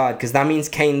a facade, because that means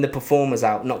Kane the performer's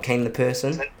out, not Kane the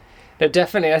person. No,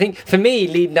 definitely. I think for me,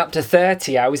 leading up to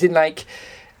 30, I was in like,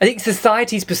 I think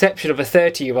society's perception of a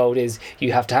 30-year-old is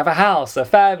you have to have a house, a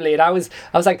family, and I was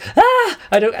like,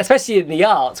 I don't. Especially in the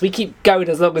arts, we keep going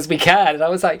as long as we can, and I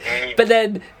was like, but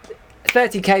then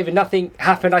 30 came and nothing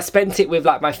happened. I spent it with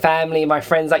like my family and my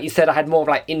friends, like you said. I had more of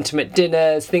like intimate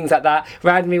dinners, things like that.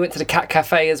 Randomly went to the Cat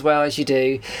Cafe as well, as you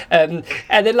do, and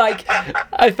then like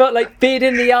I felt like being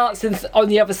in the arts and on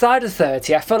the other side of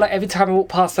 30, I felt like every time I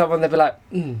walked past someone, they'd be like,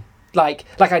 like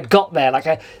I'd got there, like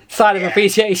a sign of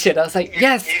appreciation. I was like,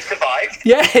 yes, you survived.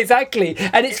 Yeah, exactly.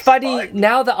 And it's funny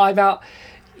now that I'm out,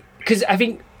 because I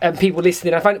think people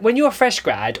listening, I find when you're a fresh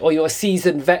grad or you're a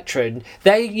seasoned veteran,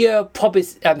 they're your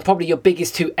probably your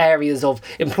biggest two areas of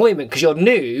employment, because you're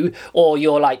new or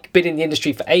you're like been in the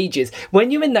industry for ages. When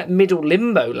you're in that middle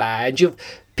limbo land,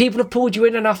 people have pulled you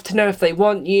in enough to know if they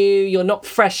want you. You're not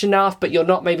fresh enough, but you're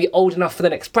not maybe old enough for the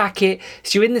next bracket.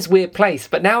 So you're in this weird place.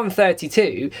 But now I'm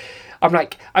 32.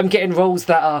 I'm getting roles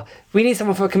that are, we need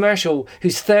someone for a commercial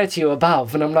who's 30 or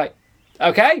above. And I'm like,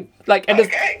 okay. Like, and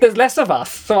there's less of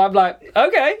us. So I'm like,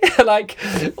 okay. Like,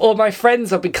 all my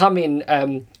friends are becoming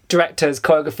directors,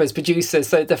 choreographers, producers.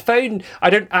 So the phone,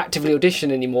 I don't actively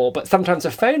audition anymore, but sometimes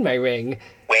the phone may ring.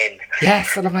 Win.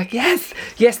 Yes, and I'm like, yes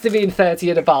to being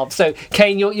 30 and above. So,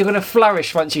 Kane, you're going to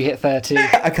flourish once you hit 30.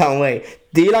 I can't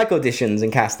wait. Do you like auditions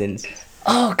and castings?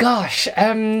 Oh, gosh.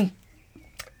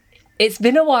 It's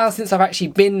been a while since I've actually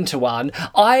been to one.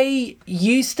 I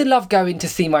used to love going to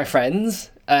see my friends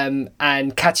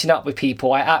and catching up with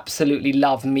people. I absolutely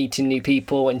love meeting new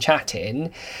people and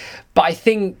chatting. But I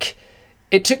think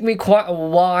it took me quite a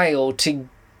while to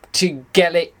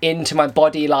get it into my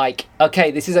body, like, okay,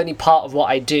 this is only part of what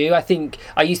I do. I think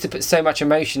I used to put so much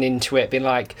emotion into it, being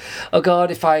like, oh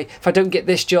God, if I don't get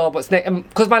this job, what's next?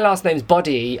 Because my last name's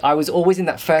Body, I was always in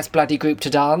that first bloody group to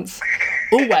dance.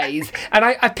 Always. And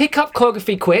I pick up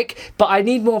choreography quick, but I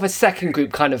need more of a second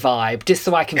group kind of vibe, just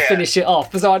so I can finish it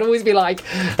off. So I'd always be like,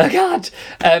 oh God.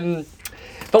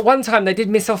 But one time they did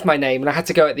miss off my name and I had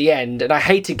to go at the end, and I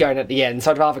hated going at the end,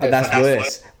 so I'd rather go That's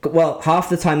worse. Well, half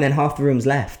the time then half the room's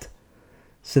left.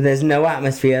 So there's no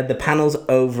atmosphere. The panel's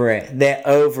over it. They're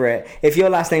over it. If your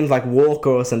last name's like Walker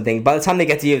or something, by the time they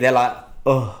get to you, they're like,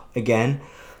 oh, again.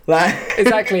 Like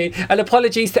Exactly. And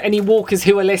apologies to any Walkers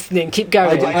who are listening. Keep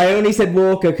going. I only said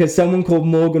Walker because someone called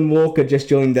Morgan Walker just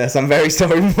joined us. I'm very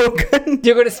sorry, Morgan.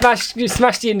 You're going to smash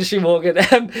the industry, Morgan.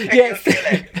 Yes.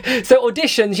 So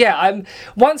auditions,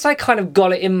 once I kind of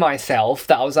got it in myself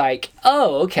that I was like,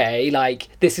 oh, okay, like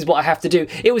this is what I have to do.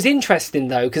 It was interesting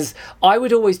though, because I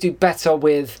would always do better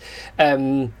with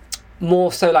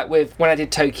more so like with when I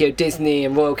did Tokyo Disney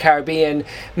and Royal Caribbean,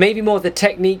 maybe more the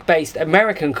technique-based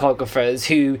American choreographers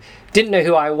who didn't know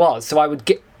who I was. So I would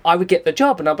get the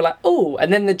job and I'd be like, oh,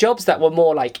 and then the jobs that were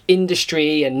more like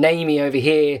industry and namey over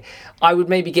here, I would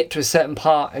maybe get to a certain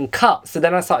part and cut. So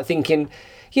then I started thinking,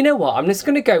 you know what, I'm just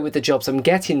going to go with the jobs I'm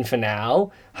getting for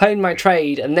now, hone my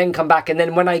trade, and then come back. And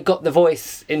then when I got The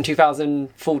Voice in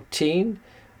 2014,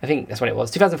 I think that's when it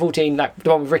was, 2014, like the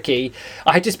one with Ricky,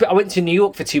 I went to New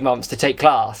York for 2 months to take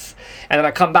class, and then I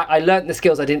come back, I learnt the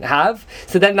skills I didn't have.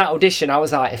 So then that audition, I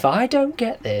was like, if I don't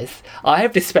get this, I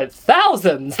have to spend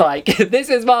thousands, like, this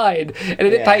is mine. And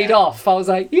then it paid off. I was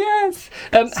like, yes.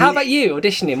 How about you,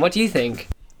 auditioning? What do you think?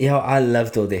 I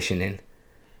loved auditioning.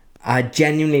 I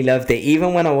genuinely loved it,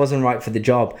 even when I wasn't right for the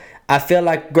job. I feel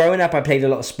like growing up, I played a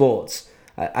lot of sports.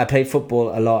 I played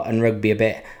football a lot and rugby a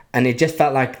bit. And it just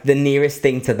felt like the nearest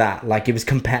thing to that. Like, it was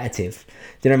competitive.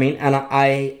 Do you know what I mean? And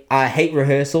I hate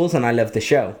rehearsals and I love the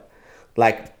show.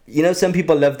 Like, some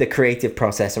people love the creative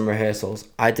process and rehearsals.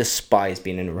 I despise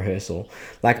being in a rehearsal.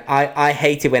 Like, I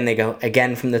hate it when they go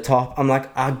again from the top. I'm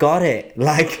like, I got it.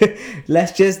 Like,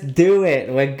 let's just do it.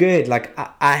 We're good. Like,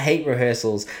 I hate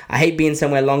rehearsals. I hate being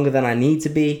somewhere longer than I need to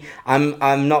be.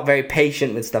 I'm not very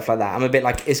patient with stuff like that. I'm a bit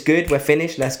like, it's good. We're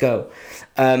finished. Let's go.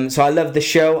 So I love the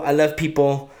show. I love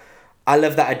people. I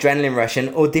love that adrenaline rush, and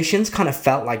auditions kind of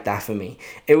felt like that for me.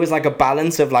 It was like a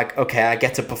balance of like, okay, I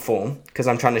get to perform because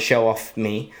I'm trying to show off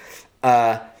me.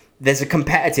 There's a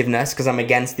competitiveness because I'm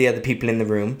against the other people in the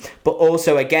room. But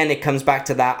also, again, it comes back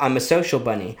to that I'm a social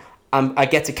bunny. I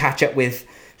get to catch up with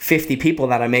 50 people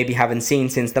that I maybe haven't seen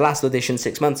since the last audition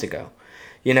 6 months ago.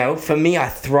 For me, I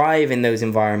thrive in those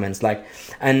environments. Like,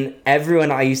 and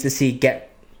everyone I used to see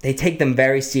they take them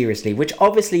very seriously, which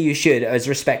obviously you should, as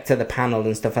respect to the panel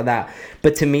and stuff like that.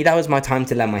 But to me, that was my time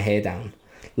to let my hair down.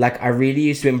 Like, I really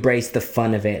used to embrace the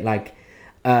fun of it. Like,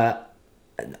 I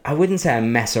wouldn't say I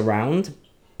mess around,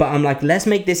 but I'm like, let's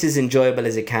make this as enjoyable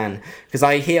as it can. Because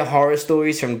I hear horror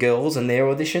stories from girls and their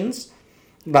auditions.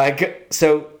 Like,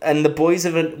 so, and the boys'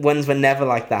 ones were never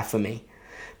like that for me.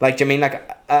 Like, do you mean,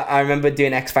 like, I remember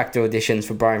doing X Factor auditions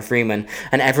for Brian Freeman,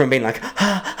 and everyone being like,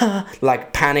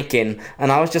 like, panicking.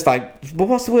 And I was just like, well,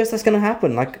 what's the worst that's going to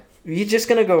happen? Like, you're just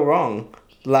going to go wrong.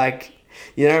 Like,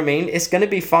 you know what I mean? It's going to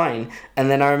be fine. And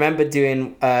then I remember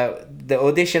doing the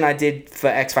audition I did for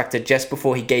X Factor just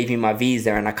before he gave me my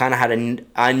visa. And I kind of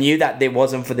I knew that it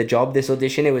wasn't for the job, this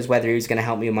audition. It was whether he was going to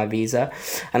help me with my visa.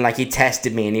 And like, he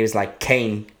tested me and he was like,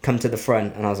 Kane, come to the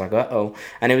front. And I was like, uh-oh.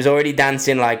 And it was already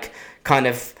dancing like kind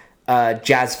of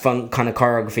jazz funk kind of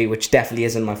choreography, which definitely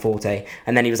isn't my forte.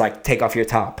 And then he was like, take off your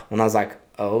top. And I was like,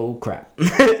 oh crap.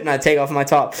 And I take off my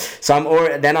top. So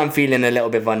I'm feeling a little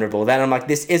bit vulnerable. Then I'm like,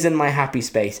 this isn't my happy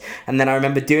space. And then I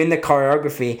remember doing the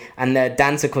choreography, and the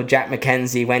dancer called Jack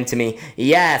McKenzie went to me,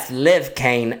 yes, live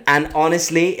Kane. And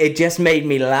honestly, it just made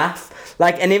me laugh.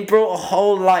 Like, and it brought a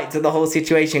whole light to the whole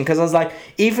situation, because I was like,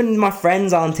 even my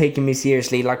friends aren't taking me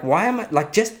seriously. Like, why am I,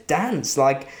 like, just dance.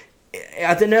 Like,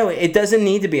 I don't know, it doesn't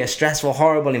need to be a stressful,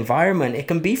 horrible environment. It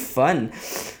can be fun.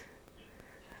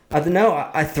 I don't know,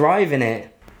 I thrive in it.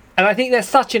 And I think they're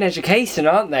such an education,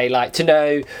 aren't they? Like, to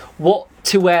know what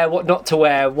to wear, what not to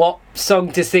wear, what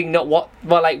song to sing, not what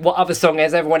other song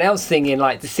is everyone else singing,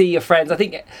 like, to see your friends. I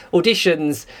think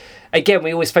auditions, again,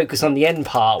 we always focus on the end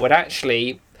part, when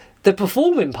actually the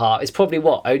performing part is probably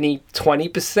only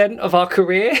 20% of our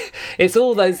career. It's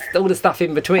all the stuff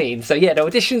in between. So yeah, the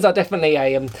auditions are definitely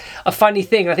a funny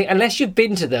thing. I think unless you've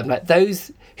been to them, like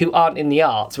those who aren't in the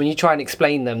arts, when you try and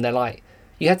explain them, they're like,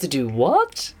 you had to do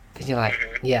what? And you're like,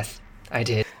 yes, I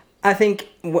did. I think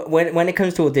when it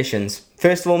comes to auditions,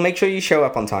 first of all, make sure you show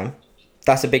up on time.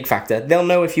 That's a big factor. They'll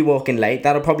know if you walk in late.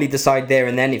 That'll probably decide there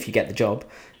and then if you get the job.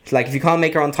 Like, if you can't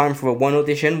make her on time for one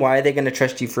audition, why are they going to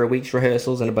trust you for a week's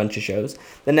rehearsals and a bunch of shows?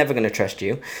 They're never going to trust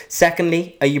you.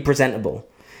 Secondly, are you presentable?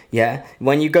 Yeah,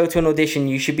 when you go to an audition,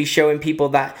 you should be showing people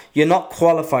that you're not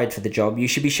qualified for the job. You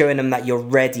should be showing them that you're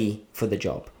ready for the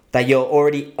job, that you're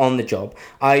already on the job.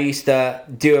 I used to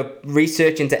do a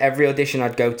research into every audition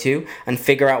I'd go to and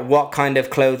figure out what kind of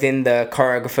clothing the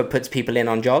choreographer puts people in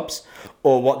on jobs,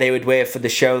 or what they would wear for the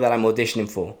show that I'm auditioning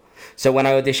for. So when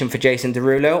I auditioned for Jason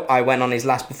Derulo, I went on his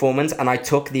last performance and I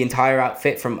took the entire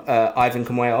outfit from Ivan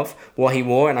Kumuev, what he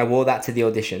wore, and I wore that to the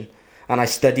audition. And I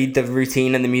studied the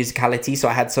routine and the musicality, so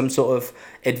I had some sort of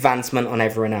advancement on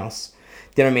everyone else.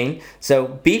 Do you know what I mean? So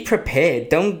be prepared.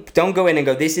 Don't go in and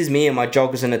go, this is me and my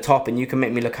joggers and a top and you can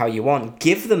make me look how you want.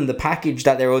 Give them the package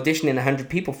that they're auditioning 100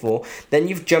 people for. Then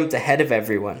you've jumped ahead of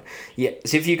everyone. Yeah.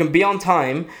 So if you can be on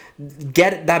time,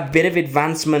 get that bit of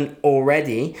advancement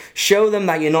already. Show them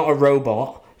that you're not a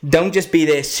robot. Don't just be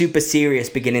there super serious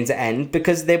beginning to end,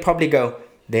 because they'll probably go,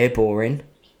 they're boring.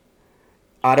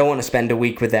 I don't want to spend a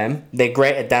week with them. They're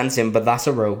great at dancing, but that's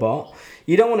a robot.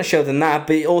 You don't want to show them that,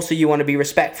 but also you want to be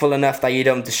respectful enough that you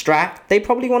don't distract. They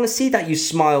probably want to see that you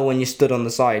smile when you stood on the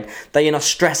side, that you're not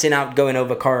stressing out going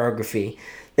over choreography.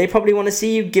 They probably want to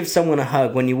see you give someone a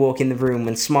hug when you walk in the room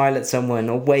and smile at someone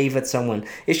or wave at someone.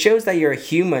 It shows that you're a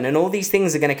human, and all these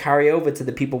things are going to carry over to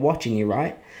the people watching you,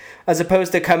 right? As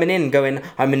opposed to coming in going,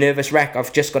 I'm a nervous wreck,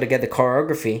 I've just got to get the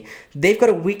choreography. They've got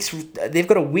a week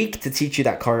to teach you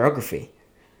that choreography.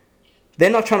 They're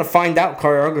not trying to find out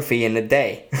choreography in a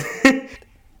day.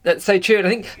 That's so true. And I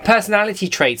think personality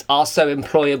traits are so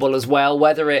employable as well,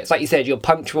 whether it's, like you said, you're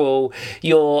punctual,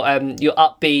 you're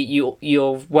upbeat,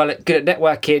 you're good at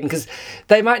networking, because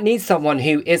they might need someone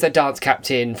who is a dance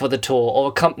captain for the tour or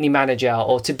a company manager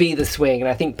or to be the swing. And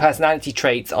I think personality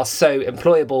traits are so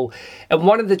employable. And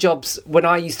one of the jobs, when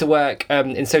I used to work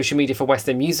in social media for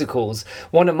Western musicals,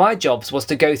 one of my jobs was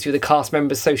to go through the cast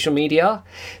members' social media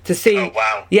to see,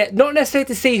 not necessarily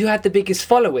to see who had the biggest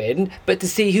following, but to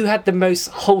see who had the most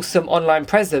wholesome online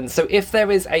presence. So if there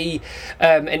is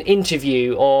an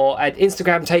interview or an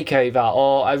Instagram takeover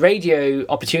or a radio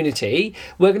opportunity,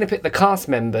 we're going to pick the cast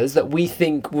members that we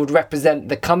think would represent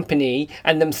the company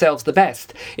and themselves the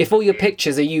best. If all your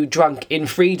pictures are you drunk in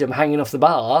freedom hanging off the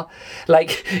bar,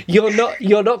 like you're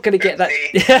not going to get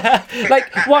that.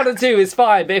 Like 1 or 2 is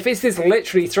fine, but if it's just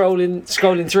literally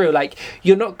scrolling through, like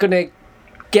you're not going to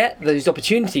get those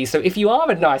opportunities. So if you are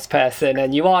a nice person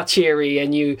and you are cheery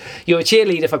and you're a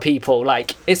cheerleader for people,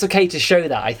 like it's okay to show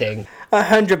that, I think.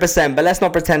 100%, but let's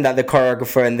not pretend that the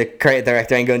choreographer and the creative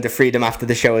director ain't going to freedom after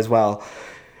the show as well.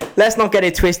 Let's not get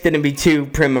it twisted and be too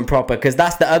prim and proper, because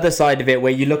that's the other side of it,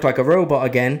 where you look like a robot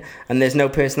again and there's no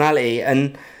personality.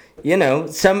 And you know,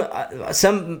 some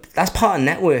that's part of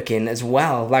networking as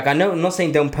well. Like, I know, I'm not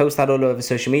saying don't post that all over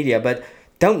social media, but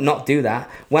don't not do that.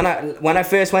 When I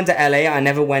first went to LA, I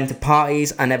never went to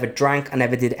parties, I never drank, I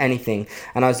never did anything.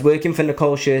 And I was working for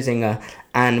Nicole Scherzinger,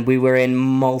 and we were in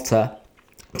Malta,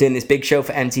 doing this big show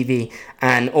for MTV,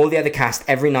 and all the other cast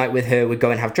every night with her would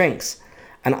go and have drinks.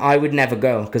 And I would never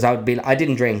go because I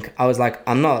didn't drink. I was like,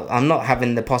 I'm not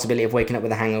having the possibility of waking up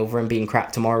with a hangover and being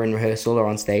crap tomorrow in rehearsal or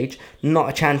on stage. Not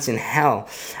a chance in hell.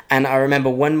 And I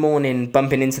remember one morning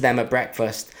bumping into them at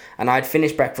breakfast, and I'd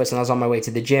finished breakfast and I was on my way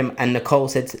to the gym, and Nicole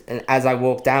said, as I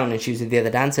walked down, and she was with the other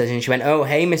dancers, and she went, "Oh,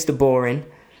 hey, Mr. Boring."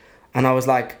 And I was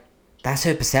like, that's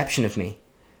her perception of me.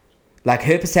 Like,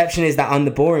 her perception is that I'm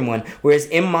the boring one, whereas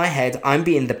in my head, I'm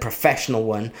being the professional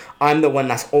one. I'm the one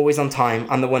that's always on time.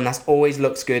 I'm the one that's always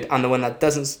looks good. I'm the one that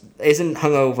isn't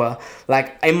hungover.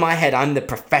 Like, in my head, I'm the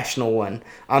professional one.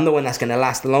 I'm the one that's going to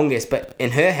last the longest. But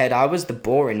in her head, I was the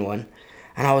boring one.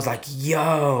 And I was like,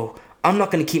 yo, I'm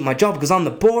not going to keep my job because I'm the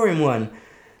boring one.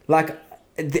 Like,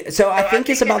 so I think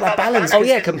it's about that balance. Oh,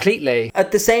 yeah, completely.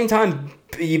 At the same time,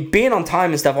 being on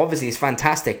time and stuff obviously is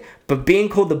fantastic, but being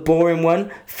called the boring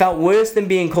one felt worse than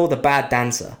being called a bad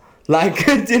dancer. Like,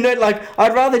 you know, like,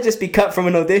 I'd rather just be cut from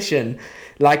an audition.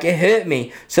 Like, it hurt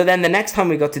me. So then the next time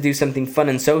we got to do something fun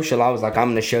and social, I was like, I'm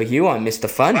going to show you I'm Mr.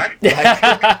 Fun.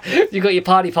 Like, you got your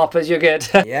party poppers, you're good.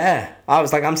 yeah. I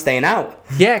was like, I'm staying out.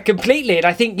 Yeah, completely. And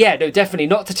I think, yeah, no, definitely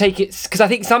not to take it, because I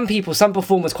think some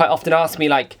performers quite often ask me,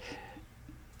 like,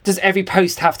 does every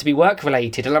post have to be work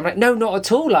related? And I'm like, no, not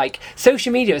at all. Like,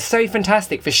 social media is so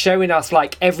fantastic for showing us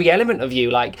like every element of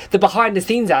you, like the behind the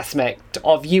scenes aspect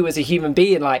of you as a human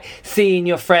being, like seeing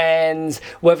your friends,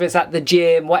 whether it's at the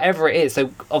gym, whatever it is. So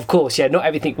of course, yeah, not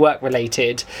everything work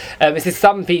related. This is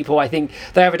some people, I think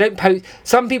they either don't post.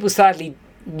 Some people sadly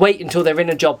wait until they're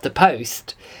in a job to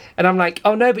post. And I'm like,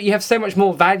 oh no, but you have so much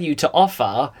more value to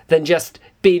offer than just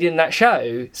being in that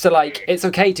show. So like, it's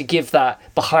okay to give that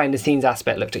behind the scenes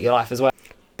aspect looked at your life as well.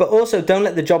 But also, don't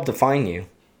let the job define you.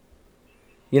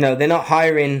 You know, they're not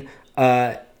hiring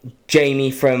Jamie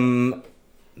from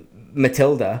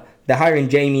Matilda. They're hiring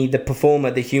Jamie, the performer,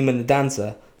 the human, the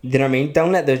dancer. You know what I mean?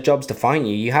 Don't let those jobs define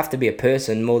you. You have to be a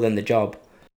person more than the job.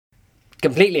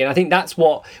 Completely. And I think that's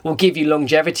what will give you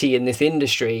longevity in this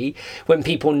industry, when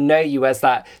people know you as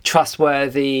that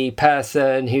trustworthy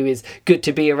person who is good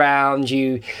to be around.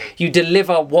 You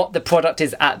deliver what the product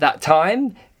is at that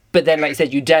time, but then, like you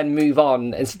said, you then move on.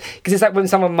 Because it's like when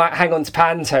someone might hang on to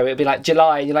Panto, it'd be like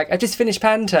July, and you're like, I just finished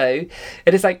Panto.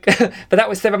 And it's like, but that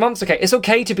was 7 months ago. It's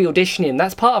okay to be auditioning.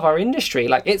 That's part of our industry.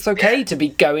 Like, it's okay to be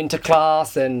going to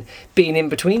class and being in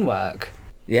between work.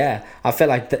 Yeah, I feel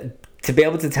like to be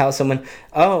able to tell someone,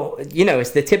 oh, you know,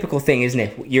 it's the typical thing, isn't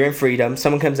it? You're in freedom.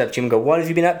 Someone comes up to you and go, what have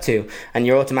you been up to? And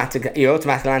your automatic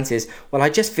answer is, well,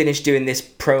 I just finished doing this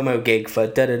promo gig for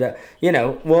da-da-da. You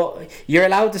know, well, you're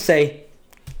allowed to say,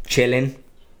 chilling,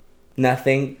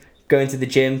 nothing, going to the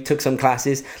gym, took some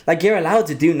classes. Like, you're allowed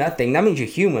to do nothing. That means you're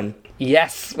human.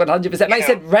 Yes, 100%. Like I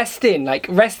said, resting. Like,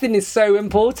 resting is so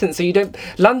important. So you don't...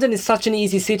 London is such an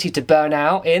easy city to burn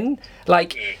out in.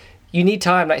 Like, you need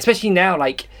time. Like, especially now,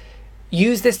 like...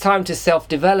 Use this time to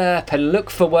self-develop and look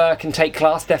for work and take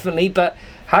class, definitely, but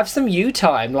have some you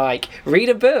time, like read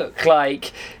a book,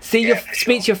 like speak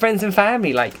to your friends and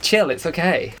family, like chill, it's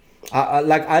okay. I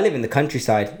live in the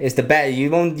countryside. It's the better. You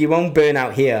won't burn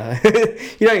out here.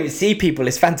 You don't even see people.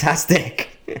 It's fantastic.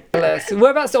 So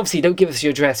whereabouts, obviously don't give us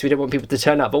your address, we don't want people to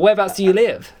turn up, but whereabouts do you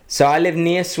live? So I live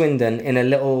near Swindon in a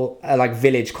little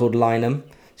village called Lynham.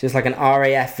 So it's like an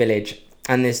RAF village,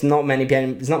 and there's not many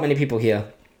people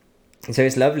here. So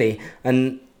it's lovely,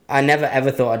 and I never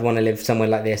ever thought I'd want to live somewhere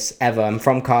like this, ever. I'm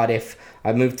from Cardiff.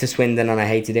 I moved to Swindon and I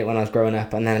hated it when I was growing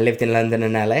up, and then I lived in London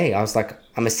and LA. I was like,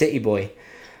 I'm a city boy.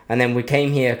 And then we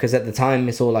came here because at the time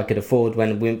it's all I could afford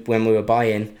when we were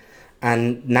buying,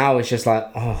 and now it's just like,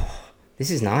 oh, this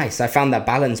is nice. I found that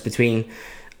balance between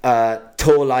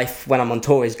tour life when I'm on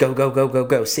tour is go, go, go, go,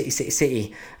 go, city, city,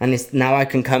 city. And it's now I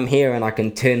can come here and I can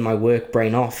turn my work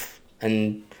brain off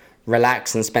and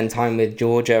relax and spend time with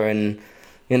Georgia and,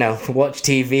 you know, watch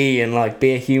TV and like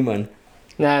be a human.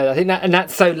 No, I think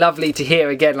that's so lovely to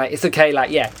hear again. Like, it's okay, like,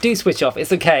 yeah, do switch off.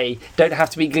 It's okay. Don't have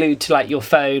to be glued to like your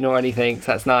phone or anything.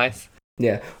 So that's nice.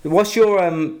 Yeah. What's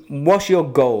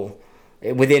your goal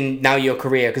within now your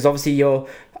career? Because obviously you're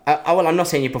well, I'm not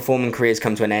saying your performing career's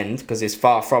come to an end, because it's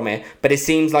far from it, but it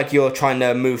seems like you're trying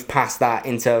to move past that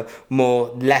into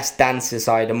less dancer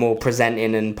side and more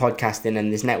presenting and podcasting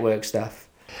and this network stuff.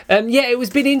 Yeah, it was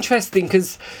been interesting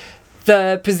because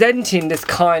the presenting this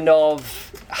kind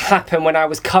of happened when I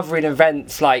was covering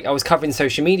events. Like, I was covering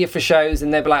social media for shows,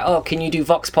 and they'd be like, oh, can you do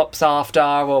Vox Pops after,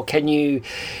 or can you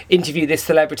interview this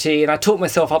celebrity? And I taught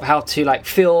myself up how to like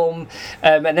film,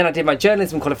 and then I did my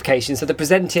journalism qualification. So the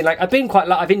presenting, like, I've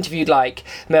interviewed like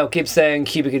Mel Gibson,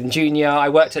 Cuba Gooding Jr. I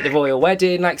worked at the Royal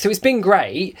Wedding, like, so it's been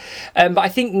great. But I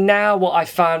think now what I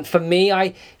found for me,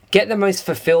 I get the most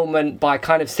fulfillment by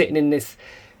kind of sitting in this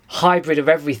hybrid of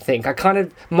everything.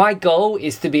 My goal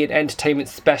is to be an entertainment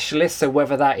specialist, so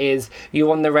whether that is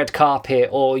you're on the red carpet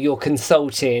or you're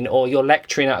consulting or you're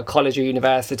lecturing at a college or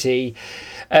university.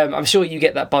 I'm sure you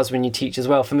get that buzz when you teach as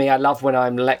well. For me, I love when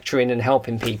I'm lecturing and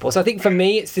helping people. So I think for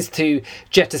me, it's just to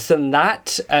jettison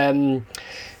that.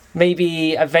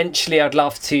 Maybe eventually I'd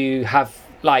love to have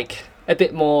like a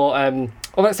bit more,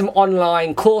 or like some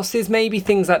online courses, maybe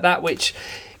things like that,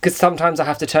 because sometimes I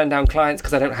have to turn down clients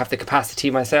because I don't have the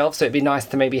capacity myself. So it'd be nice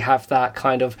to maybe have that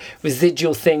kind of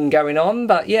residual thing going on.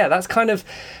 But yeah, that's kind of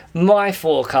my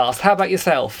forecast. How about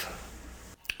yourself?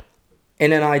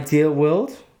 In an ideal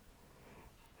world,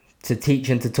 to teach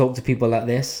and to talk to people like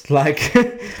this, like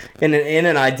in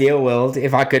an ideal world,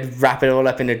 if I could wrap it all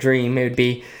up in a dream, it would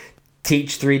be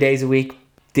teach 3 days a week,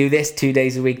 do this 2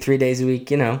 days a week, 3 days a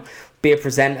week, be a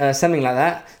presenter, something like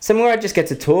that. Somewhere I just get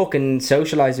to talk and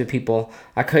socialize with people.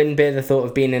 I couldn't bear the thought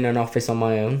of being in an office on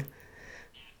my own.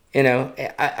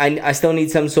 I still need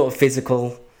some sort of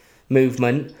physical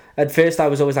movement. At first I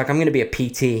was always like, I'm going to be a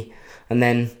PT. And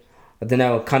then, I don't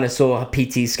know, I kind of saw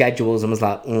PT schedules and was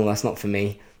like, oh, that's not for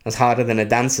me. That's harder than a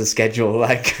dancer's schedule.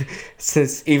 Like,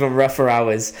 it's even rougher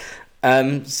hours.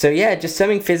 So yeah, just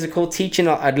something physical. Teaching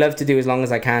I'd love to do as long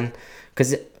as I can,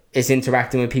 because it's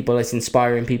interacting with people, it's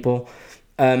inspiring people,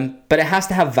 but it has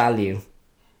to have value.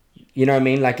 You know what I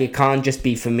mean? Like, it can't just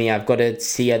be for me. I've got to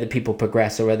see other people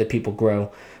progress or other people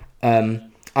grow.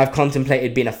 I've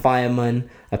contemplated being a fireman,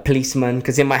 a policeman,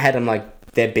 because in my head I'm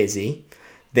like, they're busy,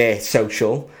 they're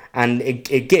social, and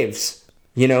it gives,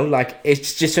 like,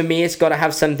 it's just, for me, it's got to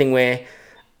have something where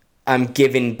I'm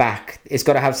giving back. It's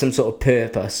got to have some sort of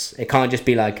purpose. It can't just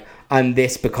be like, I'm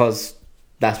this because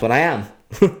that's what I am.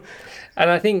 And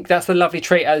I think that's a lovely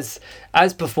trait as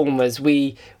performers.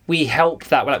 We help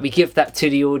that, like, we give that to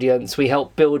the audience. We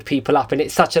help build people up, and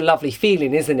it's such a lovely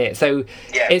feeling, isn't it? So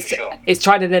yeah, it's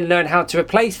trying to then learn how to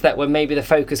replace that when maybe the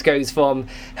focus goes from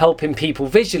helping people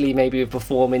visually, maybe with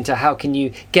performing, to how can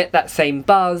you get that same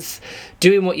buzz,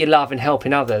 doing what you love and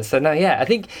helping others. So no, yeah, I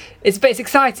think it's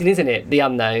exciting, isn't it? The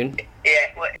unknown.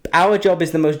 Yeah. Our job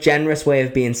is the most generous way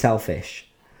of being selfish.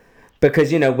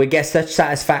 Because, we get such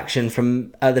satisfaction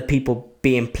from other people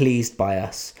being pleased by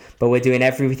us. But we're doing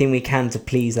everything we can to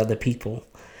please other people.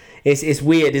 It's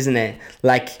weird, isn't it?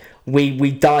 Like,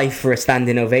 we die for a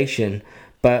standing ovation,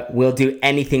 but we'll do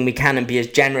anything we can and be as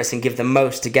generous and give the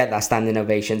most to get that standing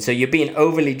ovation. So you're being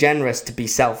overly generous to be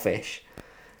selfish.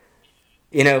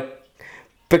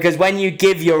 Because when you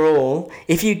give your all,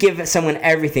 if you give someone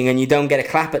everything and you don't get a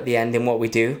clap at the end in what we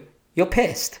do, you're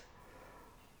pissed.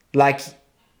 Like,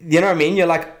 you know what I mean? You're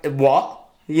like, what?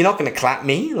 You're not going to clap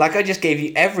me? Like, I just gave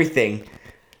you everything.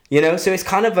 So it's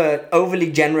kind of a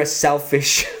overly generous,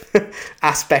 selfish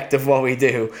aspect of what we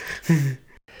do.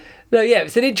 No, yeah,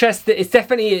 it's interesting.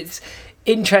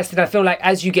 I feel like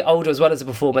as you get older as well as a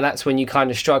performer, that's when you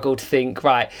kind of struggle to think,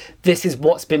 right, this is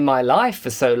what's been my life for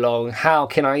so long. How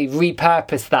can I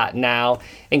repurpose that now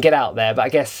and get out there? But I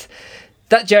guess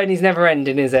that journey's never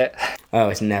ending, is it? Oh,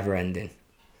 it's never ending.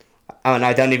 Oh, and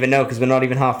I don't even know because we're not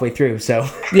even halfway through, so...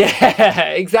 Yeah,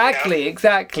 exactly.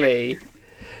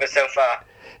 But so far...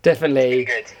 Definitely.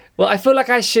 Good. Well, I feel like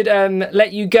I should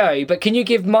let you go, but can you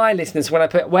give my listeners,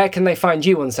 where can they find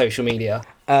you on social media?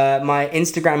 My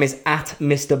Instagram is at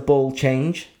Mr. Ball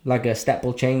Change, like a step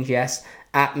ball change, yes.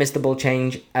 At Mr. Ball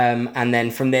Change. And then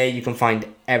from there you can find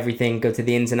everything. Go to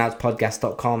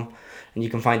theinsandoutspodcast.com and you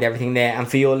can find everything there. And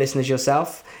for your listeners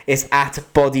yourself, it's at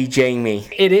Body Jamie.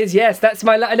 It is, yes. That's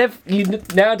my... you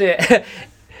nailed it.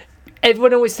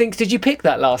 Everyone always thinks, did you pick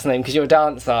that last name because you're a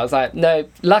dancer? I was like, no,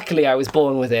 luckily I was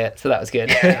born with it, so that was good.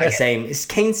 Yeah, same. Is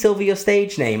Kane Silver your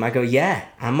stage name? I go, yeah,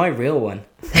 and my real one.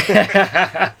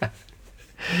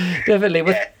 Definitely.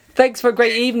 Well, thanks for a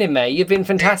great evening, mate. You've been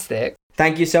fantastic.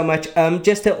 Thank you so much.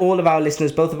 Just to all of our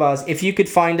listeners, both of ours, if you could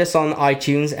find us on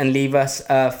iTunes and leave us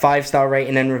a 5-star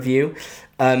rating and review,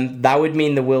 that would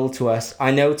mean the world to us.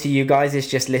 I know to you guys it's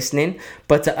just listening,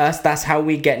 but to us, that's how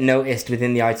we get noticed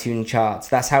within the iTunes charts.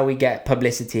 That's how we get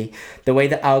publicity. The way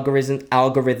that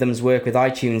algorithms work with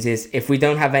iTunes is if we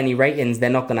don't have any ratings, they're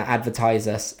not going to advertise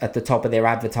us at the top of their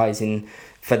advertising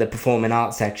for the performing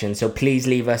arts section. So please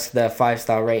leave us the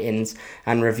 5-star ratings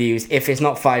and reviews. If it's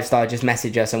not 5-star, just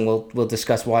message us and we'll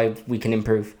discuss why we can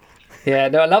improve. Yeah,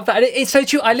 no, I love that. And it's so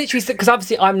true. I literally, because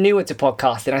obviously I'm newer to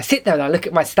podcasting, I sit there and I look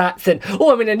at my stats and,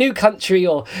 I'm in a new country,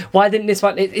 or why didn't this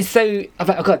one? It's so, I'm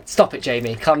like, oh God, stop it,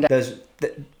 Jamie, calm down.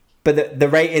 But the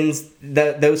ratings,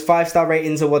 those 5-star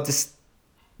ratings are what this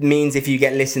means if you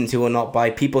get listened to or not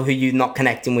by people who you're not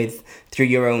connecting with through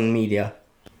your own media.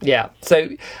 Yeah, so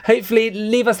hopefully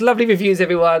leave us lovely reviews,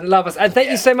 everyone. Love us. And thank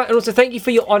you so much. And also thank you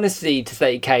for your honesty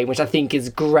today, Kane, which I think is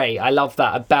great. I love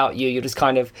that about you. You're just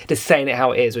kind of just saying it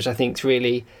how it is, which I think is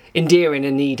really endearing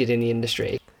and needed in the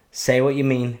industry. Say what you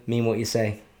mean what you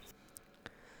say.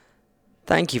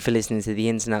 Thank you for listening to the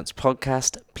Ins and Outs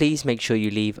podcast. Please make sure you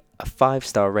leave a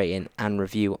 5-star rating and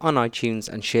review on iTunes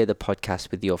and share the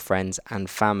podcast with your friends and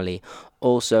family.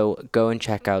 Also, go and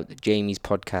check out Jamie's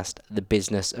podcast, The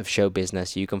Business of Show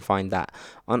Business. You can find that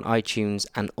on iTunes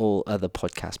and all other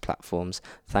podcast platforms.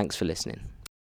 Thanks for listening.